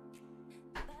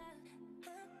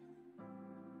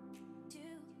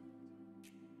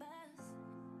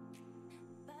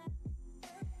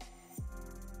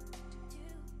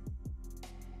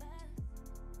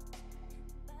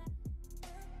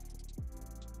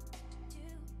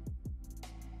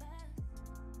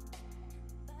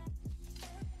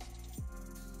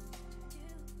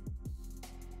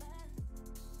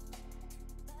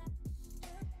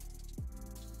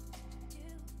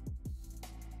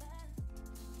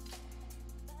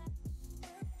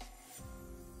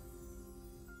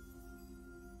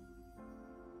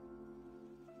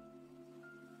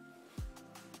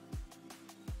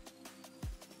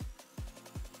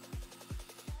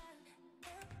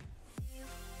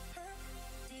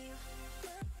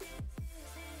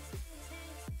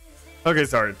 Okay,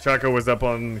 sorry. Choco was up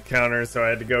on the counter, so I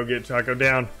had to go get Choco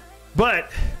down.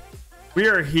 But we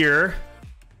are here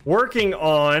working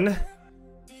on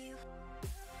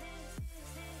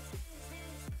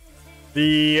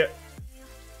the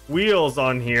wheels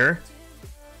on here.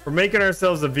 We're making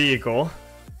ourselves a vehicle.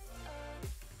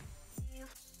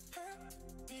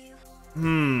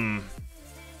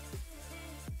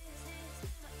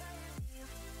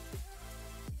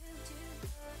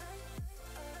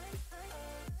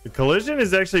 The collision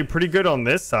is actually pretty good on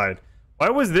this side. Why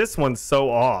was this one so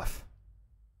off?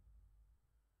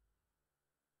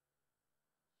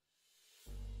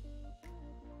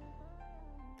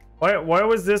 Why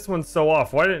was this one so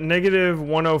off? Why did negative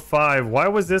 105? Why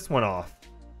was this one off?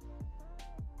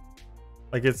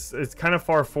 Like it's kind of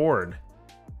far forward.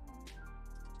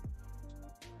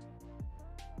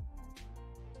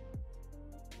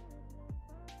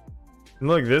 And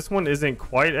look, this one isn't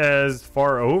quite as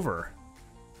far over.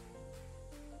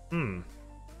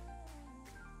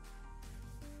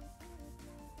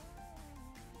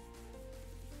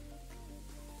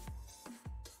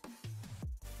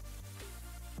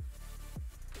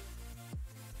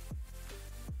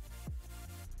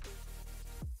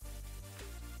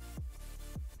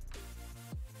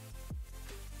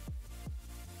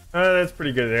 That's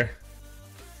pretty good there.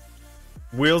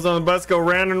 Wheels on the bus go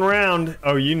round and round.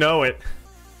 Oh, you know it.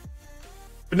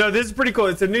 But no, this is pretty cool.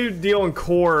 It's a new deal in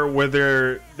Core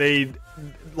where they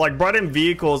like brought in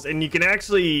vehicles, and you can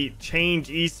actually change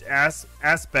each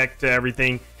aspect to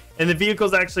everything, and the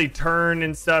vehicles actually turn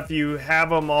and stuff. You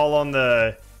have them all on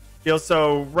the deal.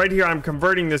 So right here, I'm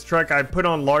converting this truck. I put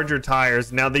on larger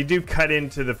tires. Now they do cut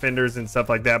into the fenders and stuff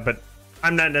like that, but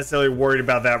I'm not necessarily worried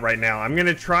about that right now. I'm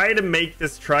gonna try to make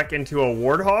this truck into a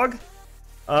Warthog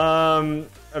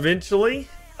eventually.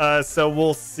 So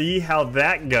we'll see how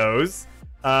that goes.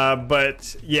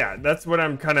 But yeah, that's what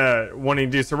I'm kind of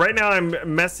wanting to do. So right now I'm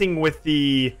messing with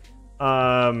the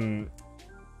I'm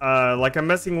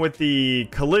messing with the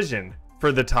collision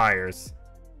for the tires.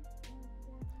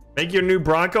 Make your new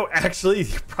Bronco? Actually,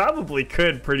 you probably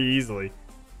could pretty easily.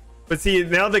 But see,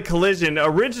 now the collision,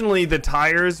 originally the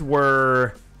tires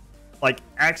were like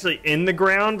actually in the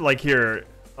ground. Like here,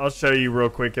 I'll show you real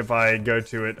quick if I go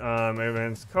to it.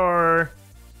 Evan's car.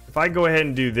 If I go ahead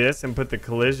and do this and put the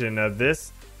collision of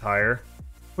this tire,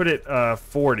 put it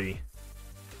 40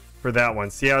 for that one.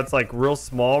 See how it's like real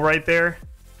small right there?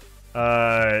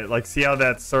 Like see how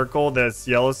that circle, this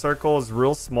yellow circle is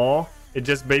real small? It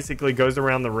just basically goes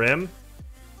around the rim.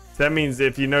 So that means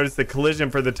if you notice the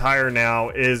collision for the tire now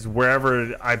is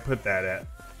wherever I put that at.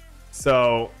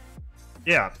 So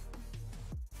yeah.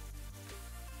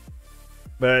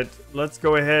 But let's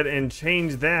go ahead and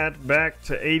change that back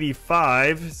to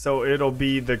 85 so it'll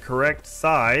be the correct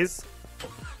size.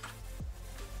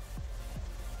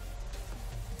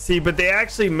 See, but they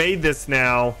actually made this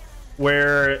now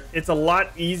where it's a lot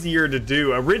easier to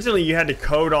do. Originally, you had to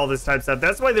code all this type of stuff.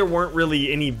 That's why there weren't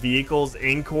really any vehicles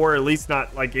in Core, at least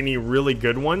not like any really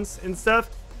good ones and stuff,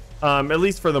 at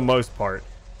least for the most part.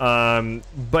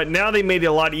 But now they made it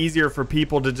a lot easier for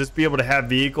people to just be able to have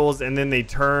vehicles, and then they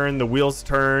turn, the wheels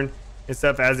turn and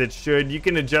stuff as it should. You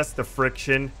can adjust the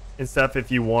friction and stuff if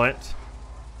you want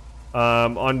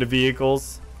on the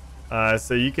vehicles.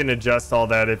 So you can adjust all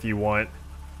that if you want.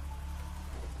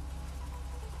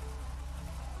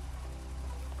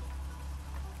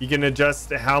 You can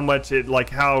adjust how much it, like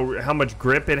how much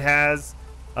grip it has,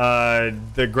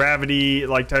 the gravity,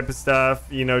 like type of stuff,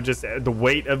 you know, just the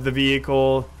weight of the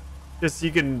vehicle. Just, you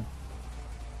can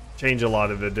change a lot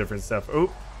of the different stuff.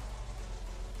 Oh.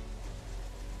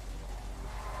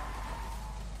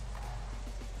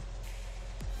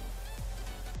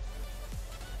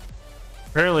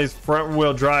 Apparently it's front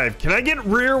wheel drive. Can I get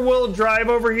rear wheel drive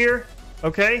over here?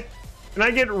 Okay. Can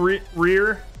I get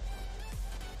rear?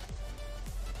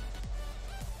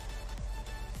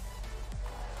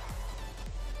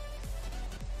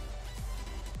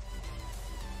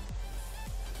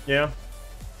 Yeah.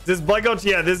 This Black Gulch,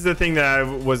 yeah, this is the thing that I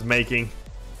was making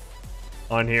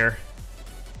on here.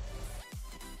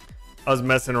 I was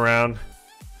messing around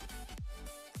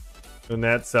doing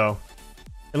that, so.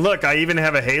 And look, I even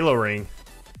have a halo ring,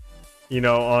 you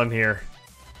know, on here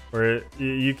where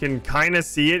you can kind of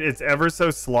see it. It's ever so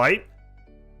slight.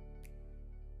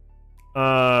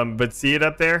 But see it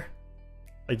up there?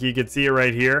 Like you could see it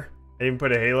right here. I even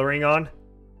put a halo ring on.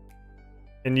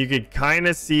 And you could kind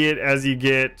of see it as you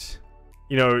get,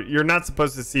 you know, you're not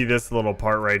supposed to see this little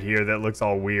part right here that looks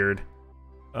all weird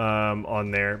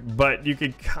on there. But you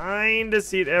could kind of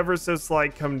see it ever so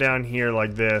slight come down here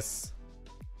like this.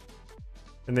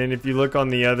 And then if you look on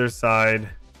the other side,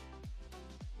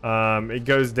 it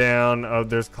goes down. Oh,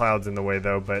 there's clouds in the way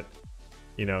though, but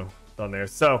you know, it's on there.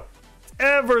 So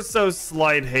ever so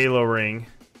slight halo ring,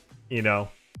 you know,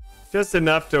 just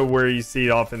enough to where you see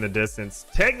it off in the distance.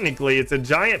 Technically, it's a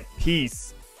giant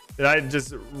piece that I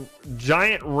just,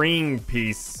 giant ring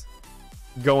piece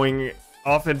going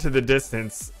off into the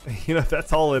distance. You know,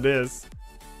 that's all it is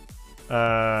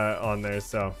on there.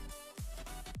 So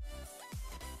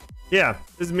yeah,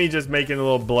 this is me just making a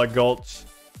little Blood Gulch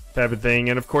type of thing.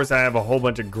 And of course I have a whole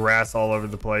bunch of grass all over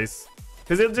the place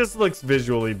because it just looks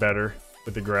visually better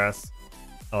with the grass.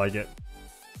 I like it.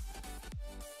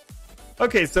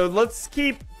 Okay, so let's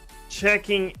keep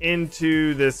checking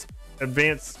into this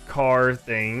advanced car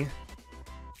thing.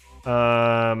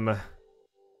 Because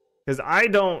I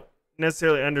don't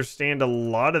necessarily understand a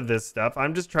lot of this stuff.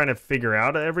 I'm just trying to figure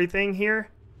out everything here.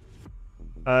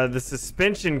 The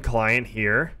suspension client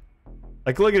here.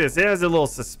 Like, look at this. It has a little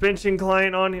suspension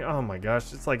client on here. Oh my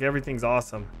gosh, it's like everything's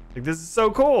awesome. Like, this is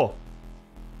so cool.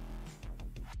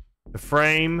 The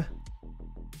frame.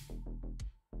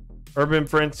 Urban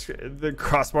French, the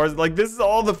crossbars. Like, this is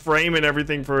all the frame and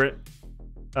everything for it.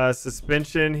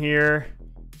 Suspension here.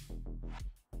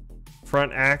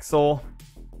 Front axle.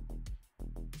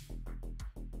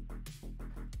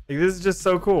 Like, this is just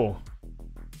so cool.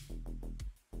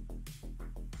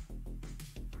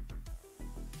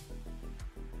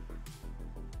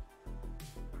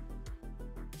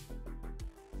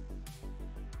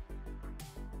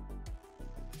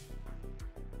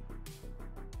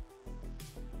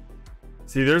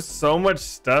 See, there's so much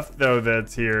stuff though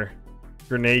that's here.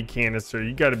 Grenade canister,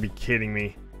 you gotta be kidding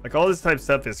me. Like, all this type of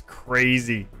stuff is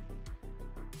crazy.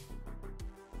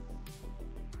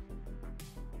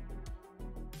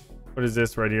 What is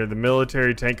this right here? The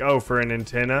military tank. Oh, for an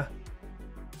antenna.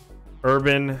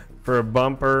 Urban for a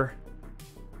bumper.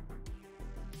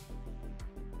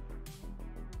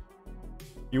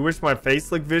 You wish my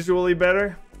face looked visually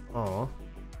better? Oh,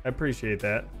 I appreciate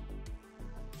that.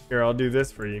 Here, I'll do this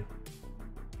for you.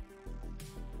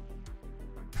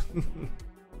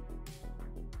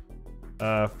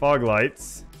 Fog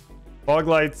lights. Fog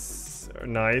lights are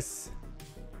nice.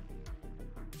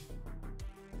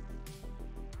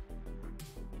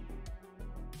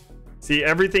 See,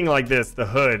 everything like this, the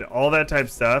hood, all that type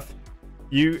of stuff,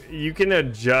 you can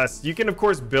adjust. You can of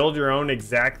course build your own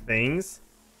exact things,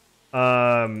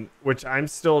 which I'm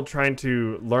still trying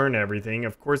to learn everything.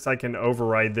 Of course I can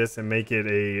override this and make it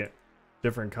a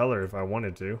different color if I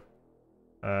wanted to.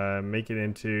 Make it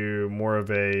into more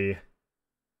of a,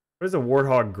 where's a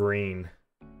Warthog green?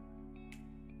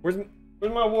 Where's my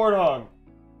Warthog?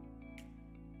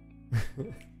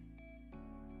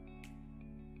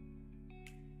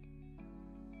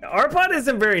 Arpod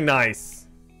isn't very nice.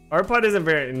 Arpod isn't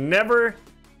very,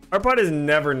 Arpod is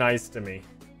never nice to me,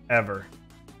 ever.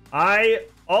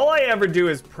 All I ever do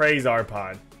is praise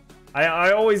Arpod.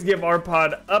 I always give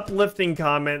Arpod uplifting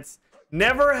comments.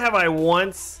 Never have I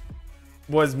once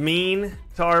was mean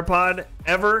to Arpod,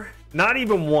 ever. Not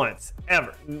even once,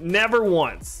 ever. Never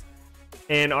once.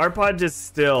 And Arpod just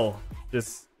still,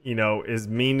 you know, is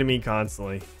mean to me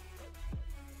constantly.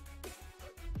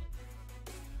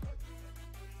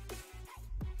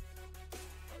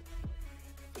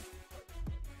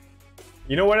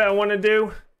 You know what I want to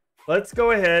do? Let's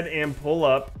go ahead and pull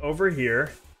up over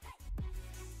here.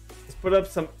 Let's put up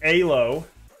some ALO.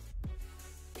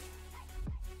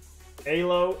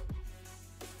 Halo.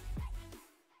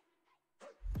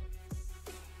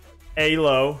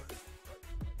 Halo.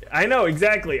 I know,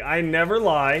 exactly. I never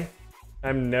lie.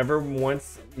 I'm never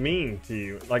once mean to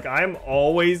you. Like, I'm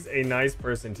always a nice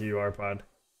person to you, Arpod.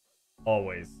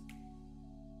 Always.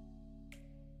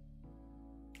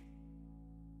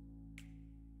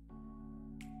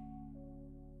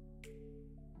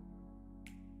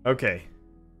 Okay.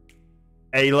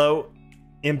 Halo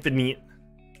Infinite.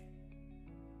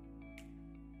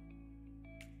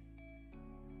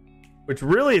 Which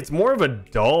really, it's more of a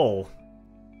dull.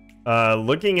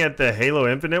 Looking at the Halo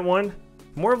Infinite one,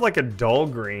 more of like a dull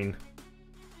green.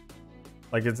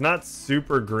 Like, it's not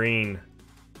super green.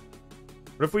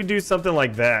 What if we do something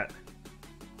like that?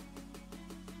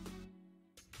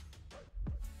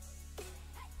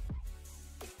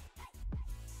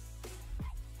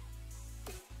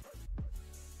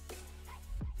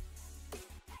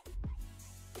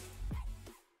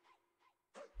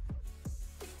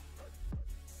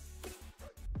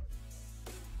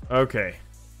 Okay.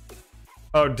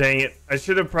 Oh, dang it. I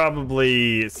should have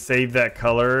probably saved that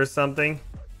color or something.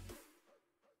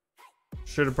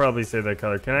 Should have probably saved that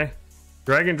color. Can I?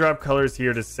 Drag and drop colors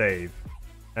here to save.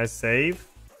 Can I save?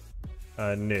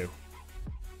 New.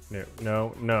 New.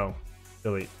 No, no.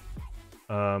 Delete.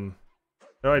 How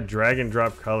do I drag and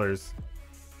drop colors?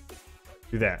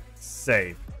 Do that.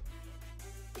 Save.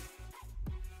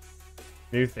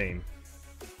 New theme.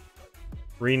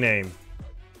 Rename.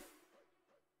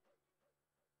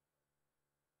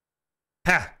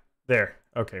 Ha! There.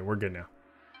 Okay, we're good now.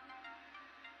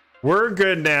 We're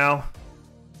good now.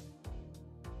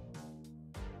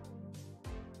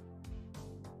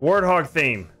 Warthog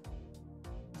theme.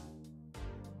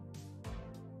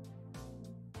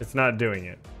 It's not doing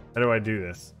it. How do I do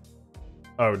this?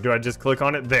 Oh, do I just click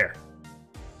on it? There.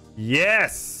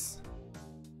 Yes!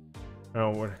 Oh,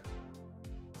 what?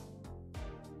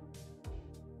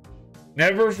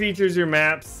 Never features your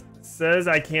maps. Says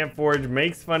I can't forge,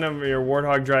 makes fun of your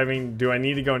Warthog driving. Do I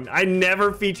need to go? I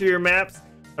never feature your maps.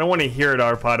 I don't want to hear it,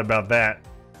 Arpod, about that.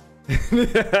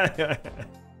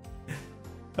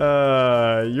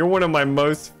 You're one of my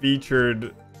most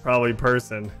featured, probably,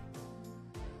 person.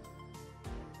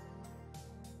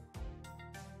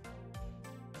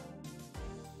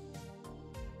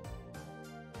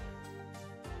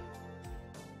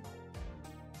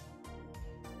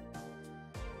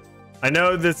 I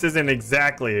know this isn't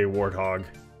exactly a Warthog,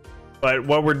 but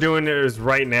what we're doing is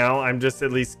right now, I'm just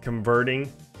at least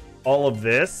converting all of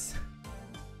this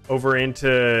over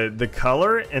into the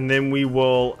color, and then we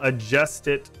will adjust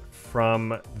it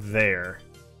from there.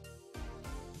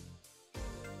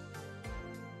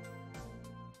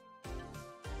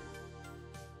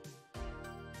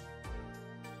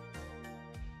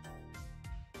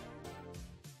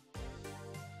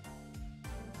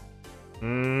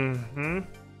 Mm-hmm.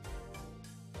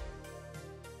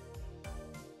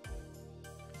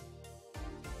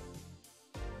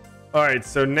 All right,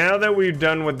 so now that we've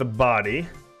done with the body,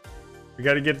 we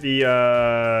got to get the,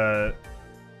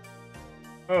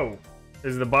 oh,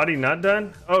 is the body not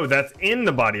done? Oh, that's in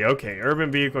the body. Okay,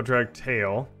 urban vehicle truck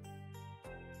tail.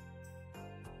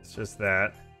 It's just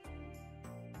that.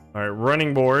 All right,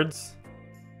 running boards.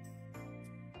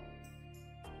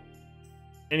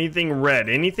 Anything red.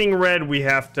 Anything red we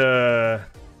have to...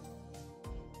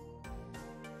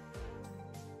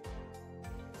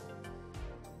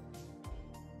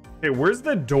 Hey, where's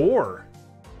the door?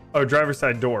 Oh, driver's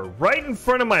side door. Right in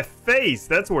front of my face.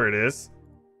 That's where it is.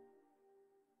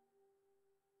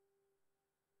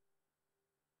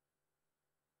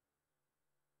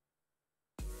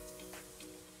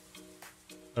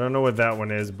 I don't know what that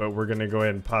one is, but we're going to go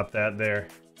ahead and pop that there.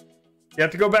 You have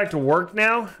to go back to work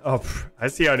now? Oh, I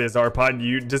see how it is, Arpod.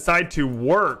 You decide to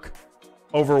work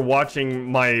over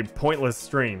watching my pointless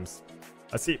streams.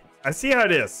 I see how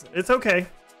it is. It's okay.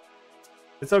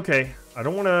 It's okay. I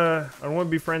don't want to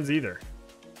be friends either.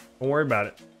 Don't worry about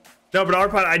it. No, but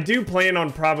Arpod, I do plan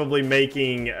on probably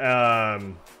making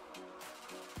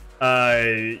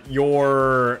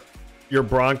your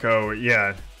Bronco,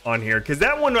 yeah, on here, because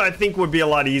that one I think would be a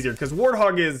lot easier, because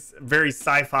Warthog is very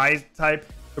sci-fi type.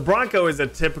 The Bronco is a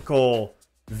typical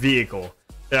vehicle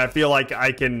that I feel like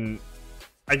I can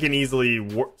easily,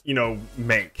 you know,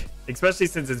 make, especially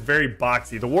since it's very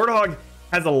boxy. The Warthog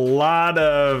has a lot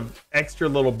of extra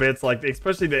little bits, like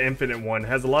especially the Infinite one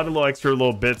has a lot of little extra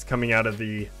little bits coming out of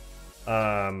the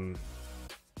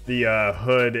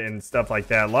hood and stuff like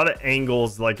that. A lot of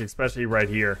angles, like especially right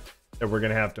here, that we're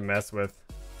gonna have to mess with.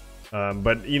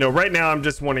 But you know, right now I'm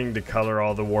just wanting to color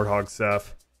all the Warthog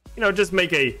stuff. You know, just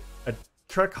make a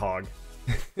truck hog.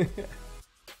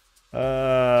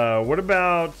 What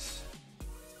about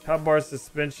top bar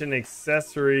suspension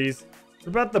accessories? What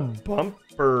about the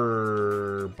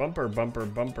bumper?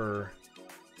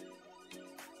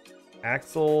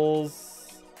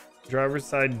 Axles, driver's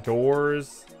side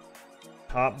doors,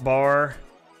 top bar,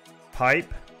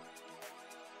 pipe.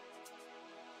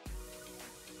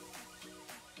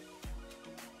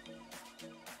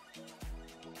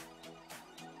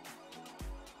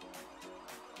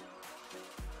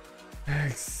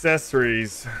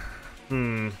 Accessories.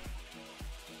 Boop.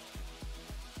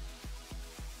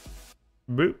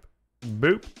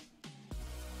 Boop.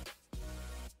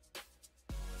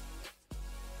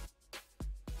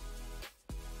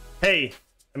 Hey,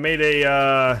 I made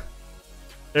a,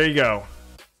 there you go.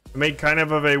 I made kind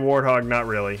of a warthog, not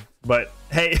really. But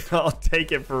hey, I'll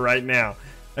take it for right now.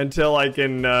 Until I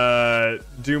can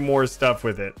do more stuff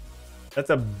with it. That's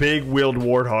a big wheeled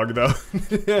warthog, though.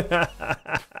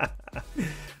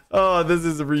 Oh, this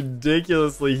is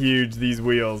ridiculously huge, these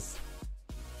wheels.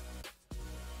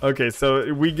 Okay,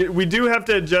 so we do have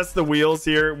to adjust the wheels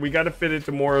here. We got to fit it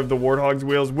to more of the Warthog's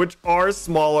wheels, which are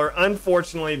smaller.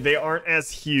 Unfortunately, they aren't as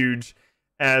huge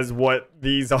as what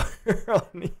these are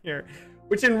on here.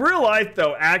 Which in real life,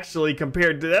 though, actually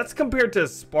compared to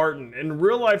Spartan. In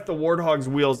real life, the Warthog's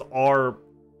wheels are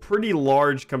pretty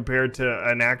large compared to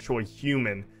an actual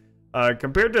human.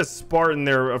 Compared to Spartan,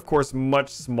 they're of course much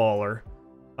smaller.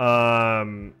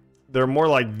 They're more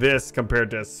like this compared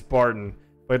to Spartan.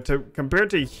 But compared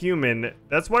to human,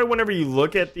 that's why whenever you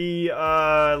look at the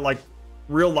like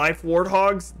real life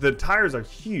warthogs, the tires are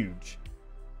huge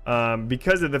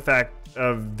because of the fact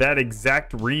of that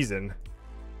exact reason.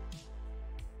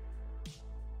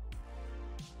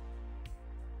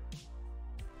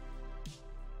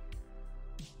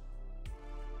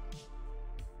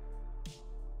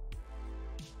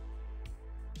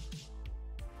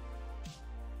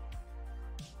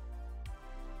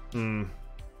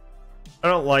 I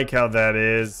don't like how that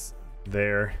is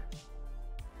there.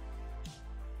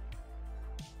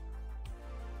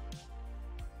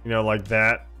 You know, like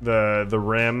that, the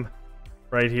rim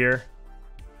right here.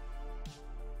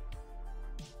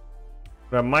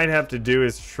 What I might have to do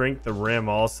is shrink the rim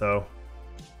also.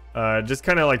 Just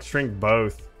kind of like shrink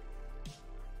both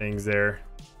things there.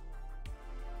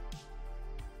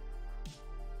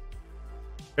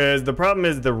 Because the problem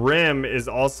is the rim is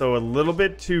also a little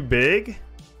bit too big.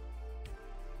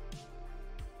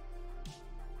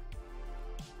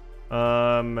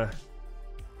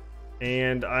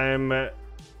 And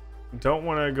don't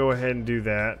want to go ahead and do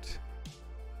that.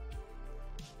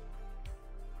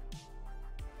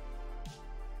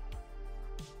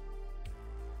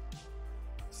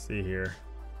 Let's see here.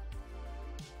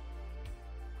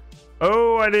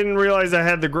 Oh, I didn't realize I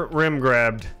had the rim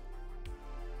grabbed.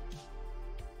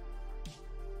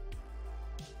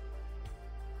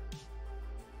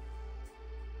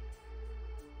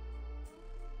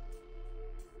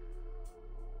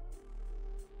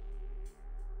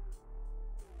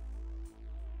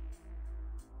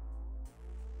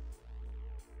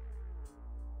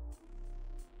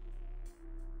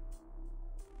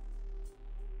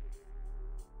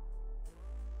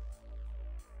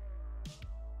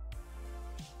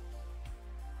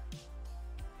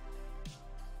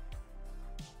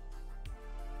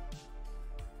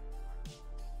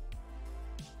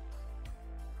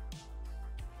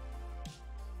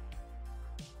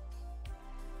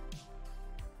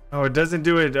 Oh, it doesn't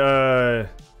do it, do I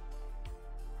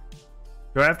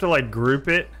have to like group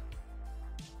it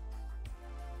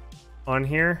on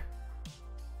here?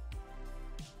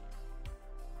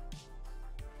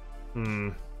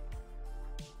 I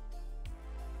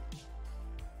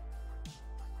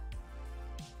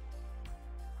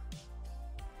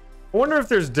wonder if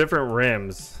there's different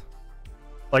rims.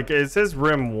 Like it says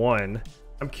rim 1.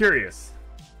 I'm curious.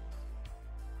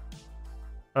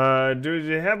 Do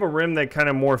they have a rim that kind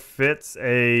of more fits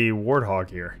a Warthog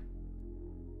here?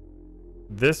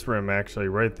 This rim actually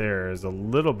right there is a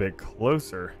little bit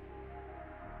closer.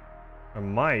 I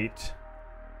might.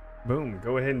 Boom,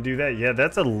 go ahead and do that. Yeah,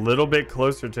 that's a little bit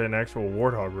closer to an actual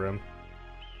Warthog rim.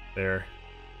 There.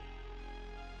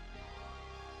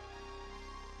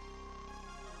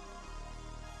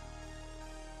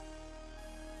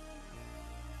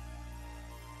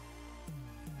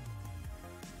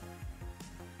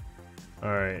 All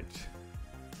right,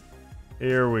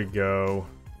 here we go.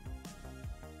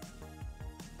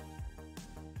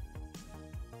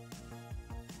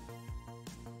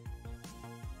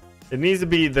 It needs to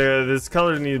be this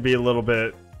color needs to be a little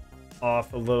bit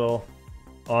off, a little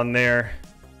on there.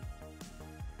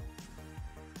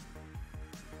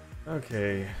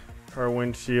 Okay, car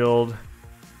windshield.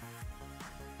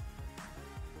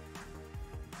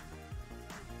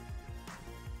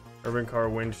 Urban car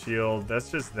windshield.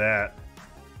 That's just that.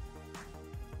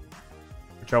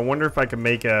 Which I wonder if I can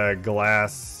make a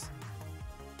glass.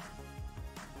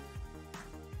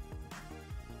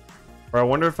 Or I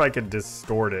wonder if I could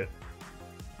distort it.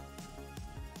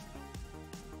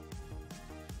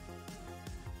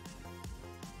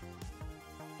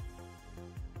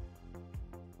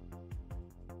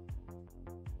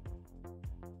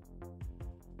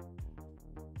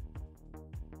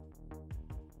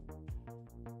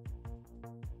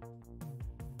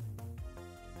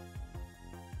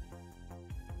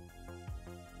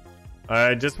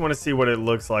 I just want to see what it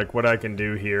looks like, what I can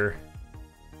do here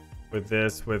with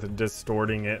this, with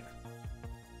distorting it.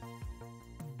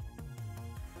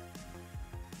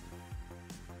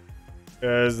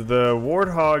 Because the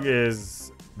Warthog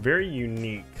is very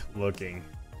unique looking.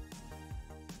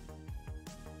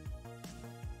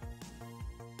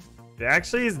 It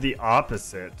actually is the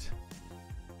opposite.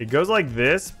 It goes like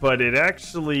this, but it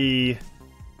actually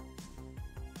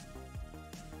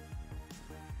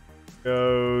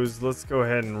goes, let's go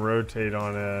ahead and rotate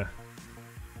on a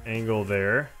angle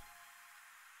there.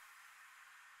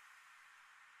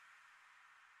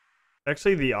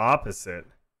 Actually the opposite.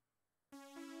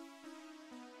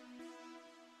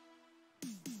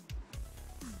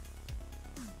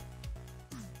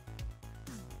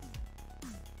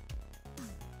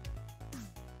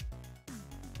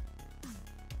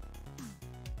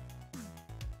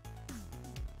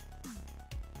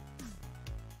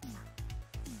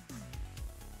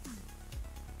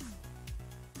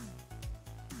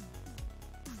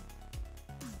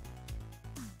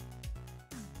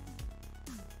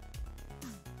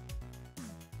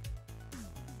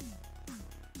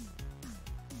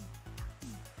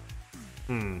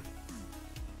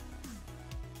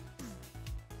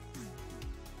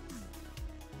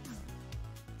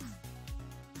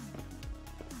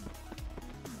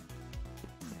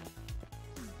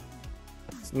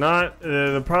 It's not,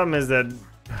 the problem is that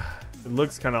it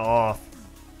looks kind of off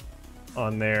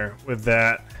on there with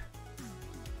that.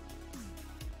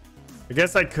 I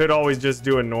guess I could always just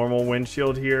do a normal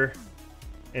windshield here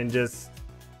and just,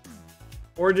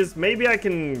 or just maybe I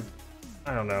can,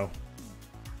 I don't know.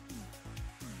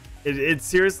 It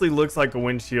seriously looks like a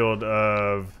windshield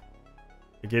of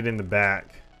get in the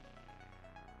back.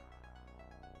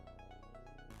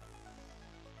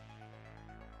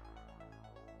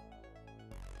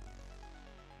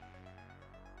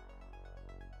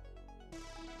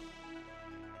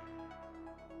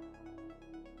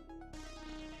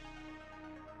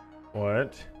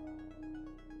 What?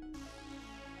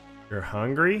 You're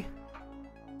hungry?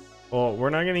 Well, we're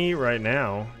not gonna eat right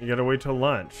now. You gotta wait till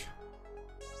lunch.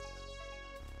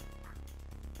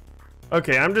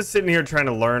 Okay, I'm just sitting here trying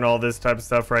to learn all this type of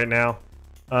stuff right now.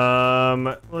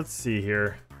 Let's see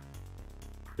here.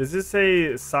 Does this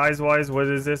say size-wise? What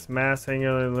is this? Mass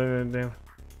angular.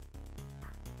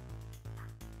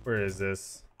 Where is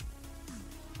this?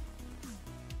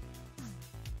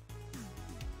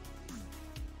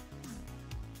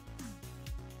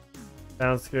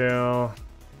 Downscale.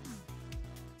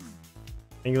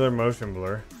 Angular motion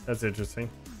blur. That's interesting.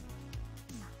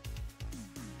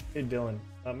 Hey Dylan,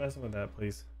 stop messing with that,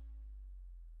 please.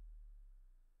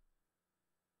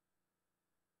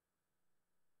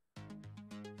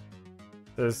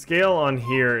 The scale on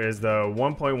here is the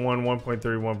 1.1, 1.3,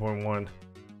 1.1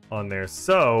 on there.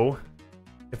 So,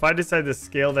 if I decide to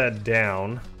scale that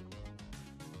down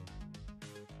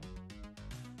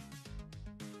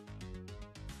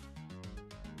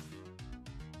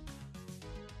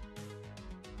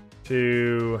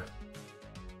to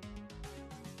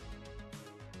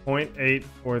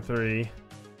 0.843.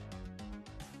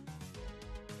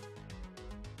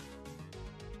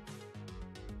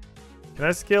 Can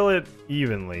I scale it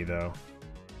evenly though?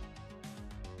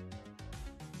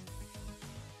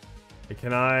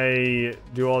 Can I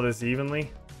do all this evenly?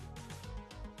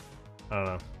 I don't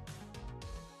know.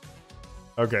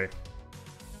 Okay.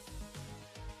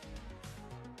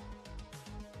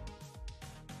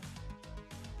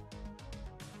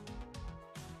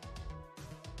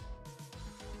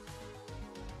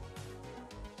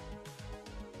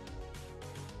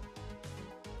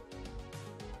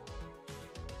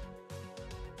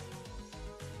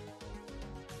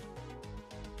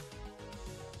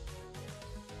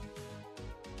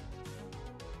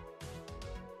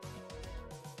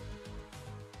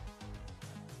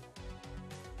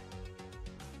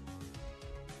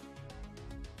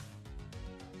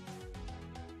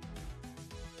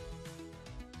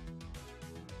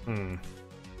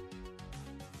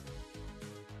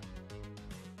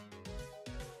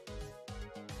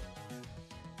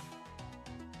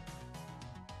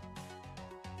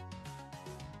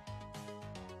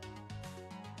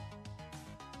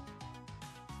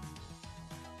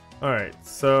 All right,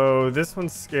 so this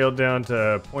one's scaled down to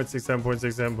 0.67,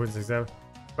 0.67, 0.67. How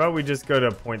about we just go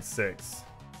to 0.6?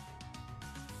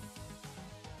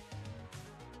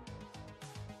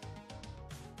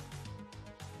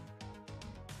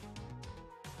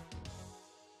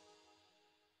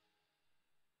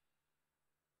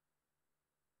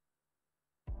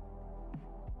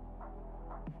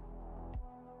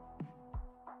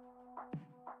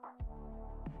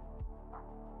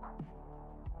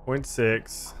 Point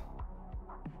six.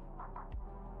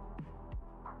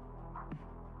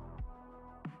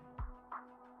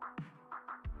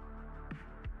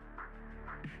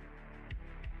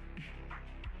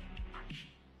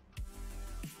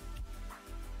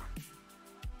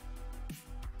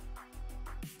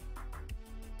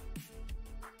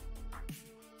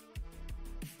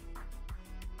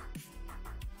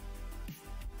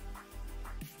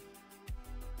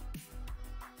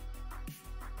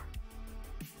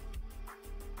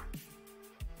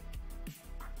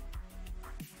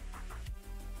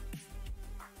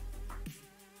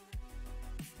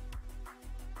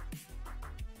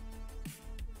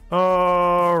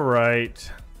 All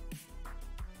right.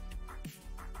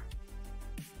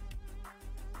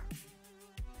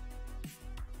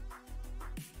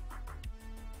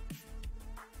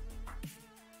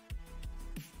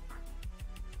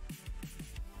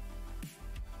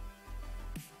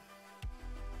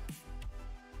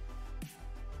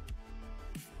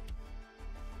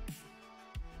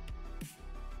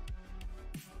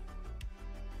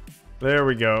 There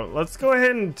we go. Let's go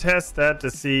ahead and test that to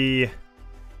see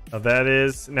how that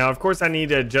is. Now, of course, I need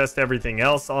to adjust everything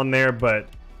else on there, but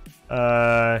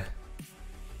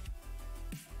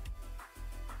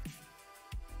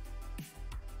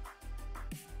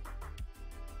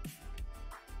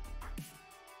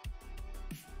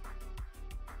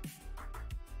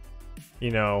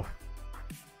you know,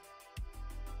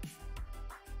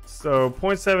 so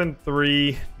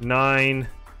 0.739.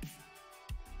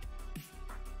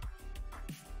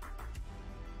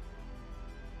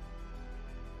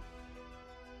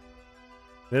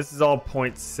 This is all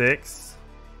 0.6.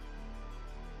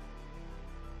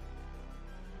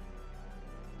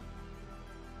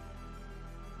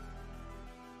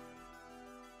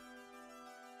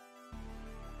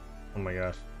 Oh my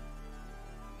gosh.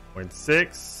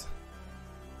 0.6.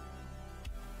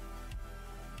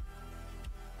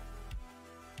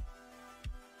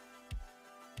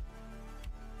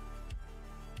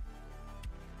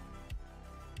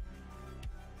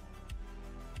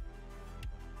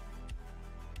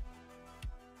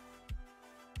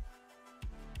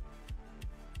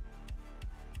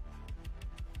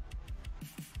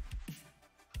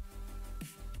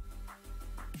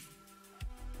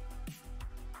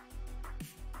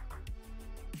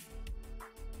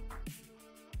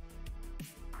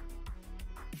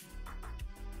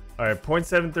 All right,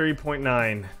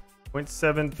 0.73.9.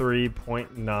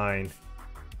 0.73.9.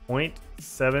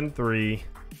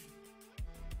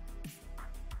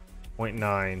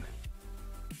 0.73.9.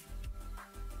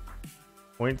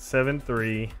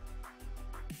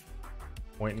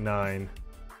 0.73.9.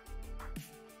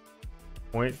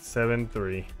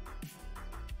 0.73.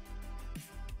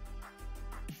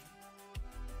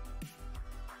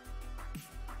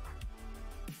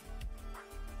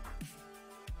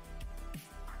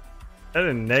 Is that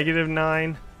a negative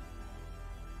 9?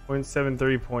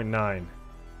 0.73.9.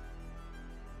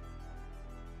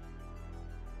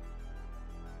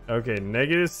 Okay,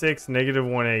 negative 6, negative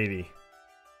 180.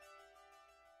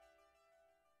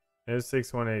 Negative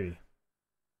 6, 180.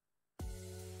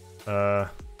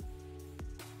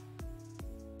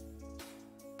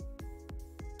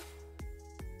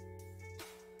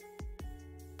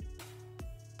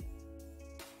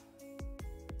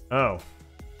 Oh.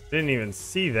 Didn't even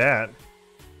see that.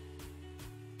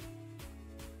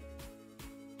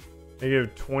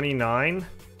 Negative 29.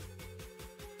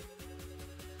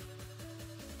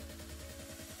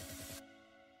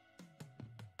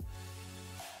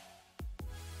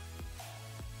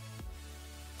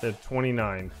 Said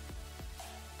 29.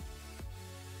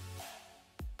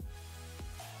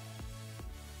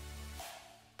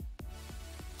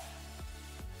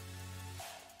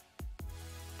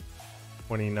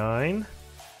 $29.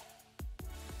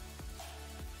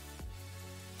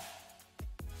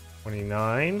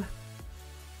 29.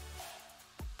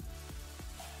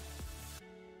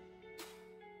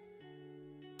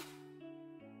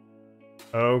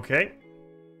 Okay.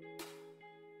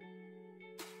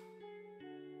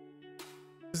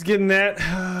 Just getting that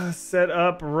set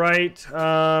up right.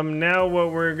 Now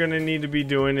what we're gonna need to be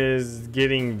doing is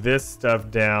getting this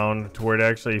stuff down to where it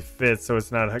actually fits, so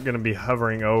it's not gonna be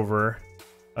hovering over.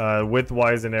 width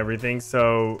wise and everything.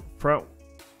 So front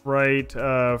right,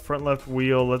 front left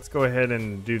wheel. Let's go ahead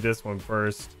and do this one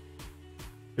first.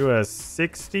 Do a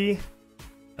 60.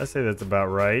 I say that's about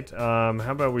right. How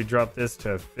about we drop this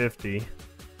to 50?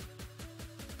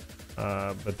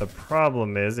 But the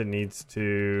problem is it needs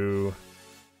to,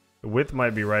 the width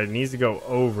might be right. It needs to go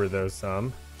over though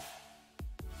some.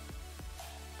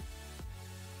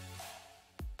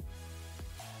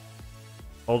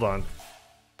 Hold on.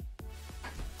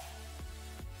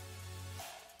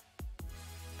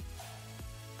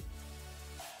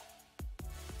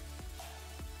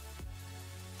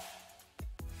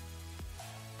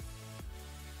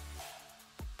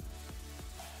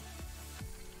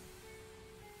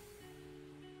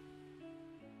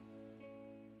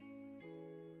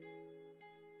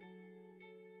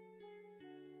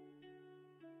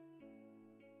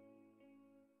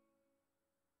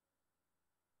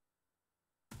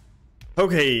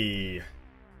 Okay.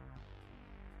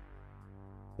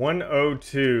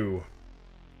 102.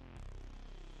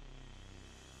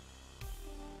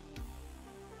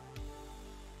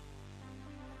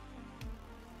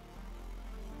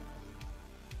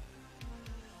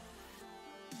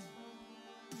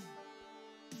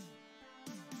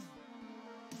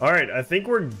 All right, I think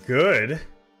we're good.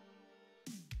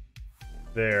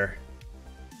 There.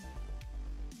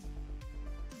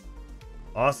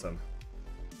 Awesome.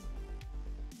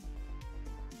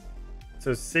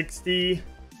 So 60.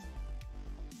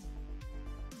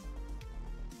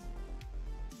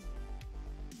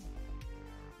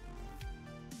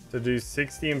 So do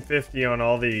 60 and 50 on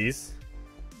all these.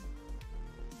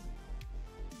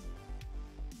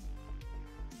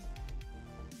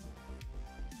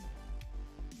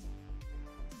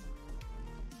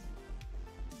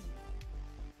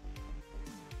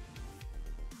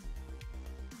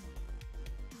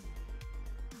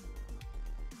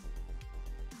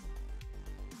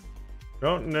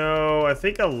 Don't know. I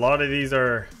think a lot of these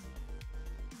are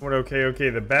what, okay.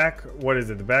 The back, what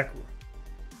is it? The back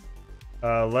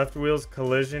left wheel's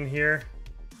collision here.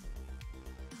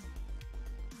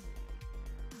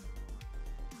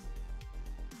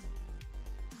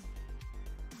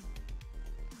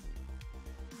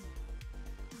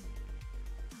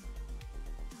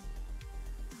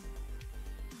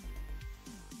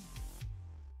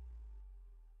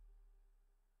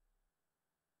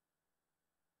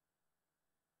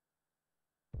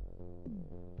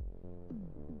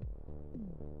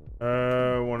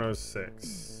 Uh,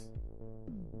 106.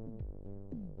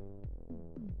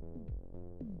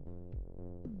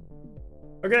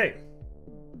 Okay.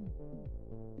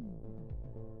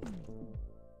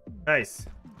 Nice.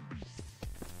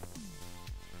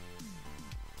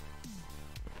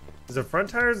 Does the front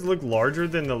tires look larger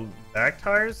than the back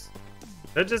tires?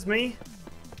 Is that just me?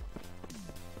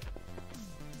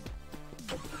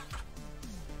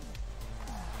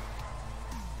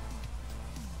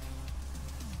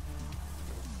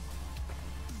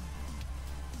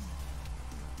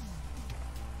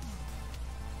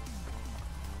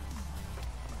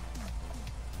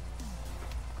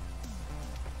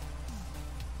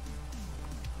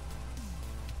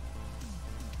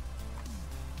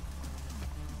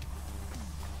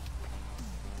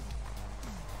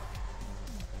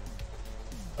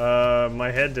 My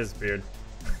head disappeared.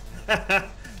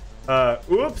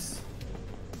 Oops.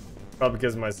 Probably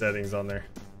because of my settings on there.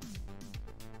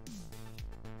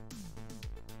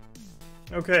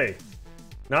 Okay.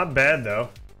 Not bad, though.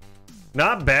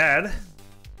 Not bad.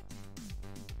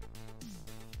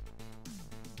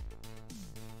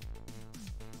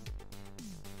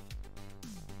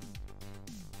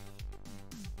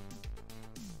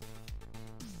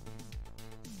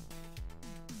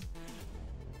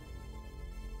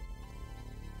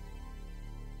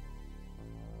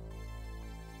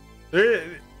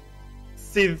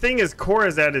 See, the thing is, Core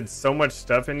has added so much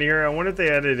stuff in here. I wonder if they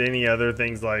added any other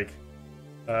things like,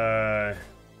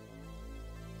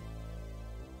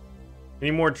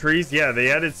 any more trees? Yeah,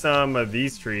 they added some of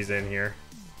these trees in here.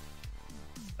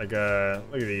 Like,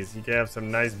 look at these. You can have some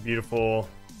nice, beautiful,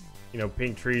 you know,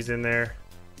 pink trees in there.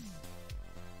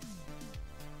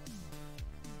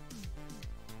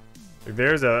 Like,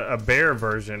 there's a bear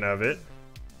version of it,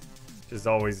 which is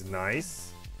always nice.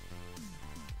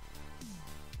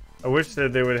 I wish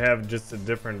that they would have just a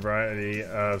different variety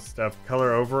of stuff.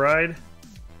 Color override.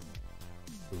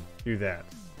 Do that.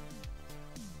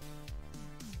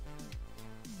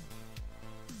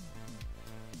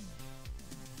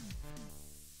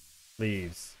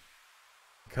 Leaves.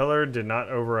 Color did not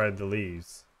override the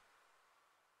leaves.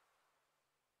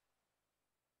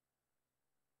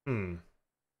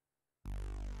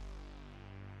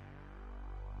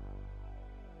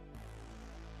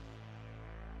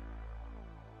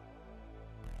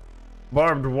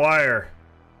 Barbed wire.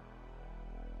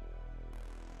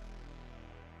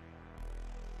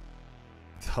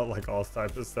 Like all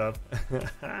types of stuff.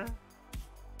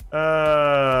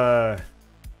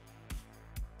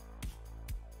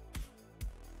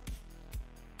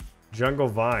 Jungle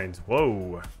vines.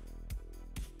 Whoa.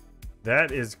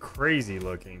 That is crazy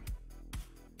looking.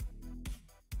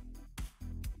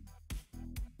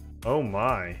 Oh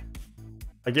my.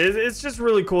 Like it's just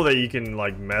really cool that you can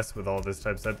like mess with all this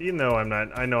type of stuff, even though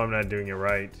I know I'm not doing it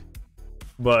right.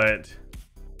 But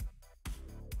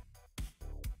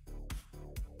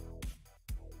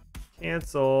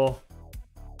cancel.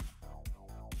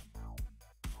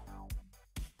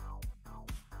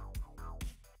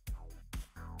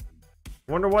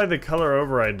 Wonder why the color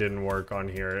override didn't work on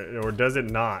here, or does it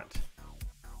not?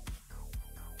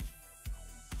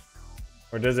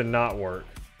 Or does it not work?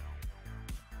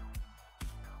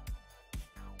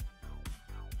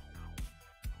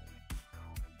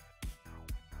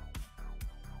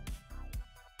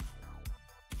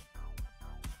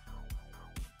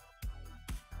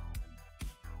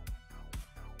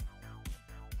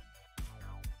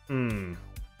 Hmm.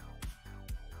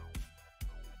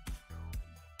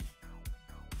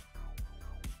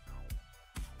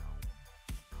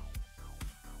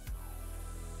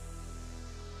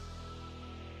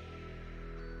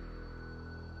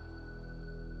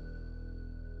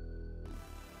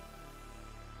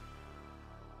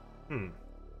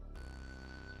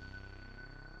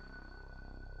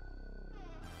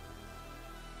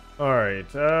 All right.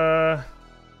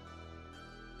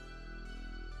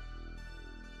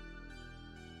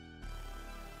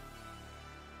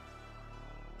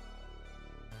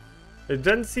 It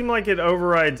doesn't seem like it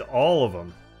overrides all of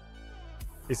them.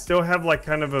 They still have like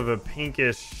kind of a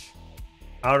pinkish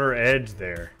outer edge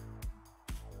there.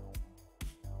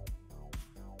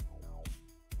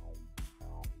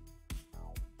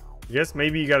 I guess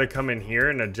maybe you got to come in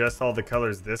here and adjust all the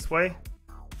colors this way.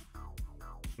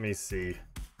 Let me see.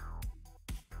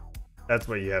 That's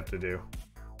what you have to do.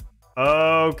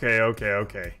 Okay, okay,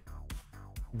 okay.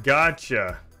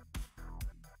 Gotcha.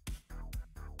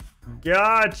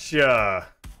 Gotcha.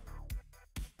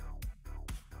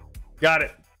 Got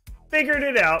it. Figured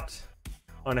it out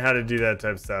on how to do that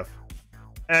type of stuff.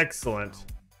 Excellent.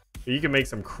 You can make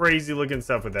some crazy looking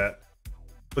stuff with that.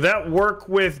 Would that work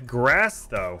with grass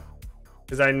though?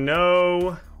 Because I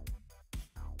know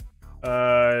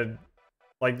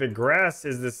like the grass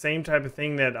is the same type of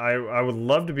thing that I would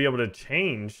love to be able to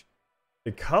change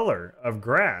the color of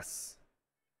grass.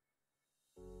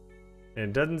 And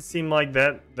it doesn't seem like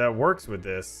that works with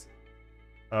this.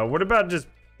 What about just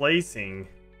placing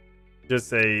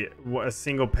just a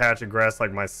single patch of grass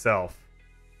like myself?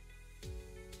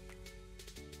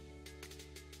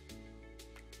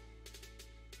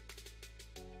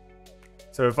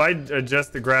 So if I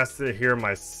adjust the grass here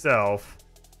myself,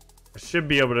 I should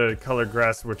be able to color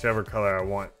grass whichever color I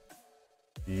want.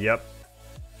 Yep.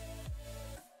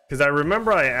 Because I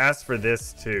remember I asked for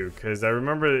this too, because I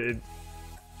remember it.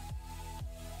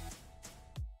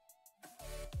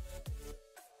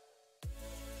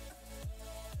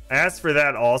 I asked for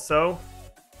that also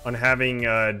on having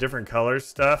different color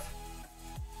stuff.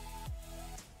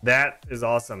 That is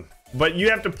awesome. But you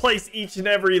have to place each and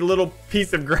every little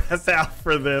piece of grass out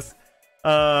for this.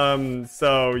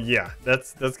 So yeah,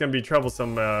 that's gonna be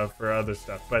troublesome for other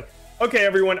stuff. But okay,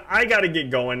 everyone, I gotta get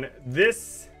going.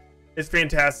 This is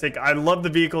fantastic. I love the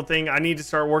vehicle thing. I need to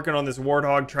start working on this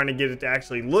Warthog, trying to get it to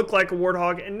actually look like a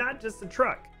Warthog and not just a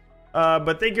truck.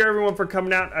 But thank you everyone for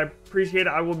coming out. I appreciate it.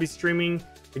 I will be streaming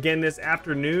again this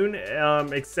afternoon,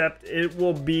 except it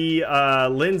will be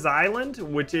Lynn's Island,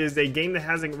 which is a game that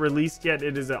hasn't released yet.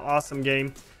 It is an awesome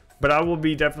game, but I will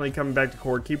be definitely coming back to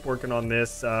Cord, keep working on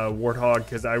this Warthog,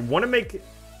 because I want to make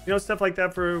stuff like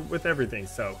that with everything.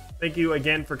 So thank you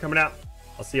again for coming out.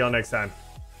 I'll see y'all next time.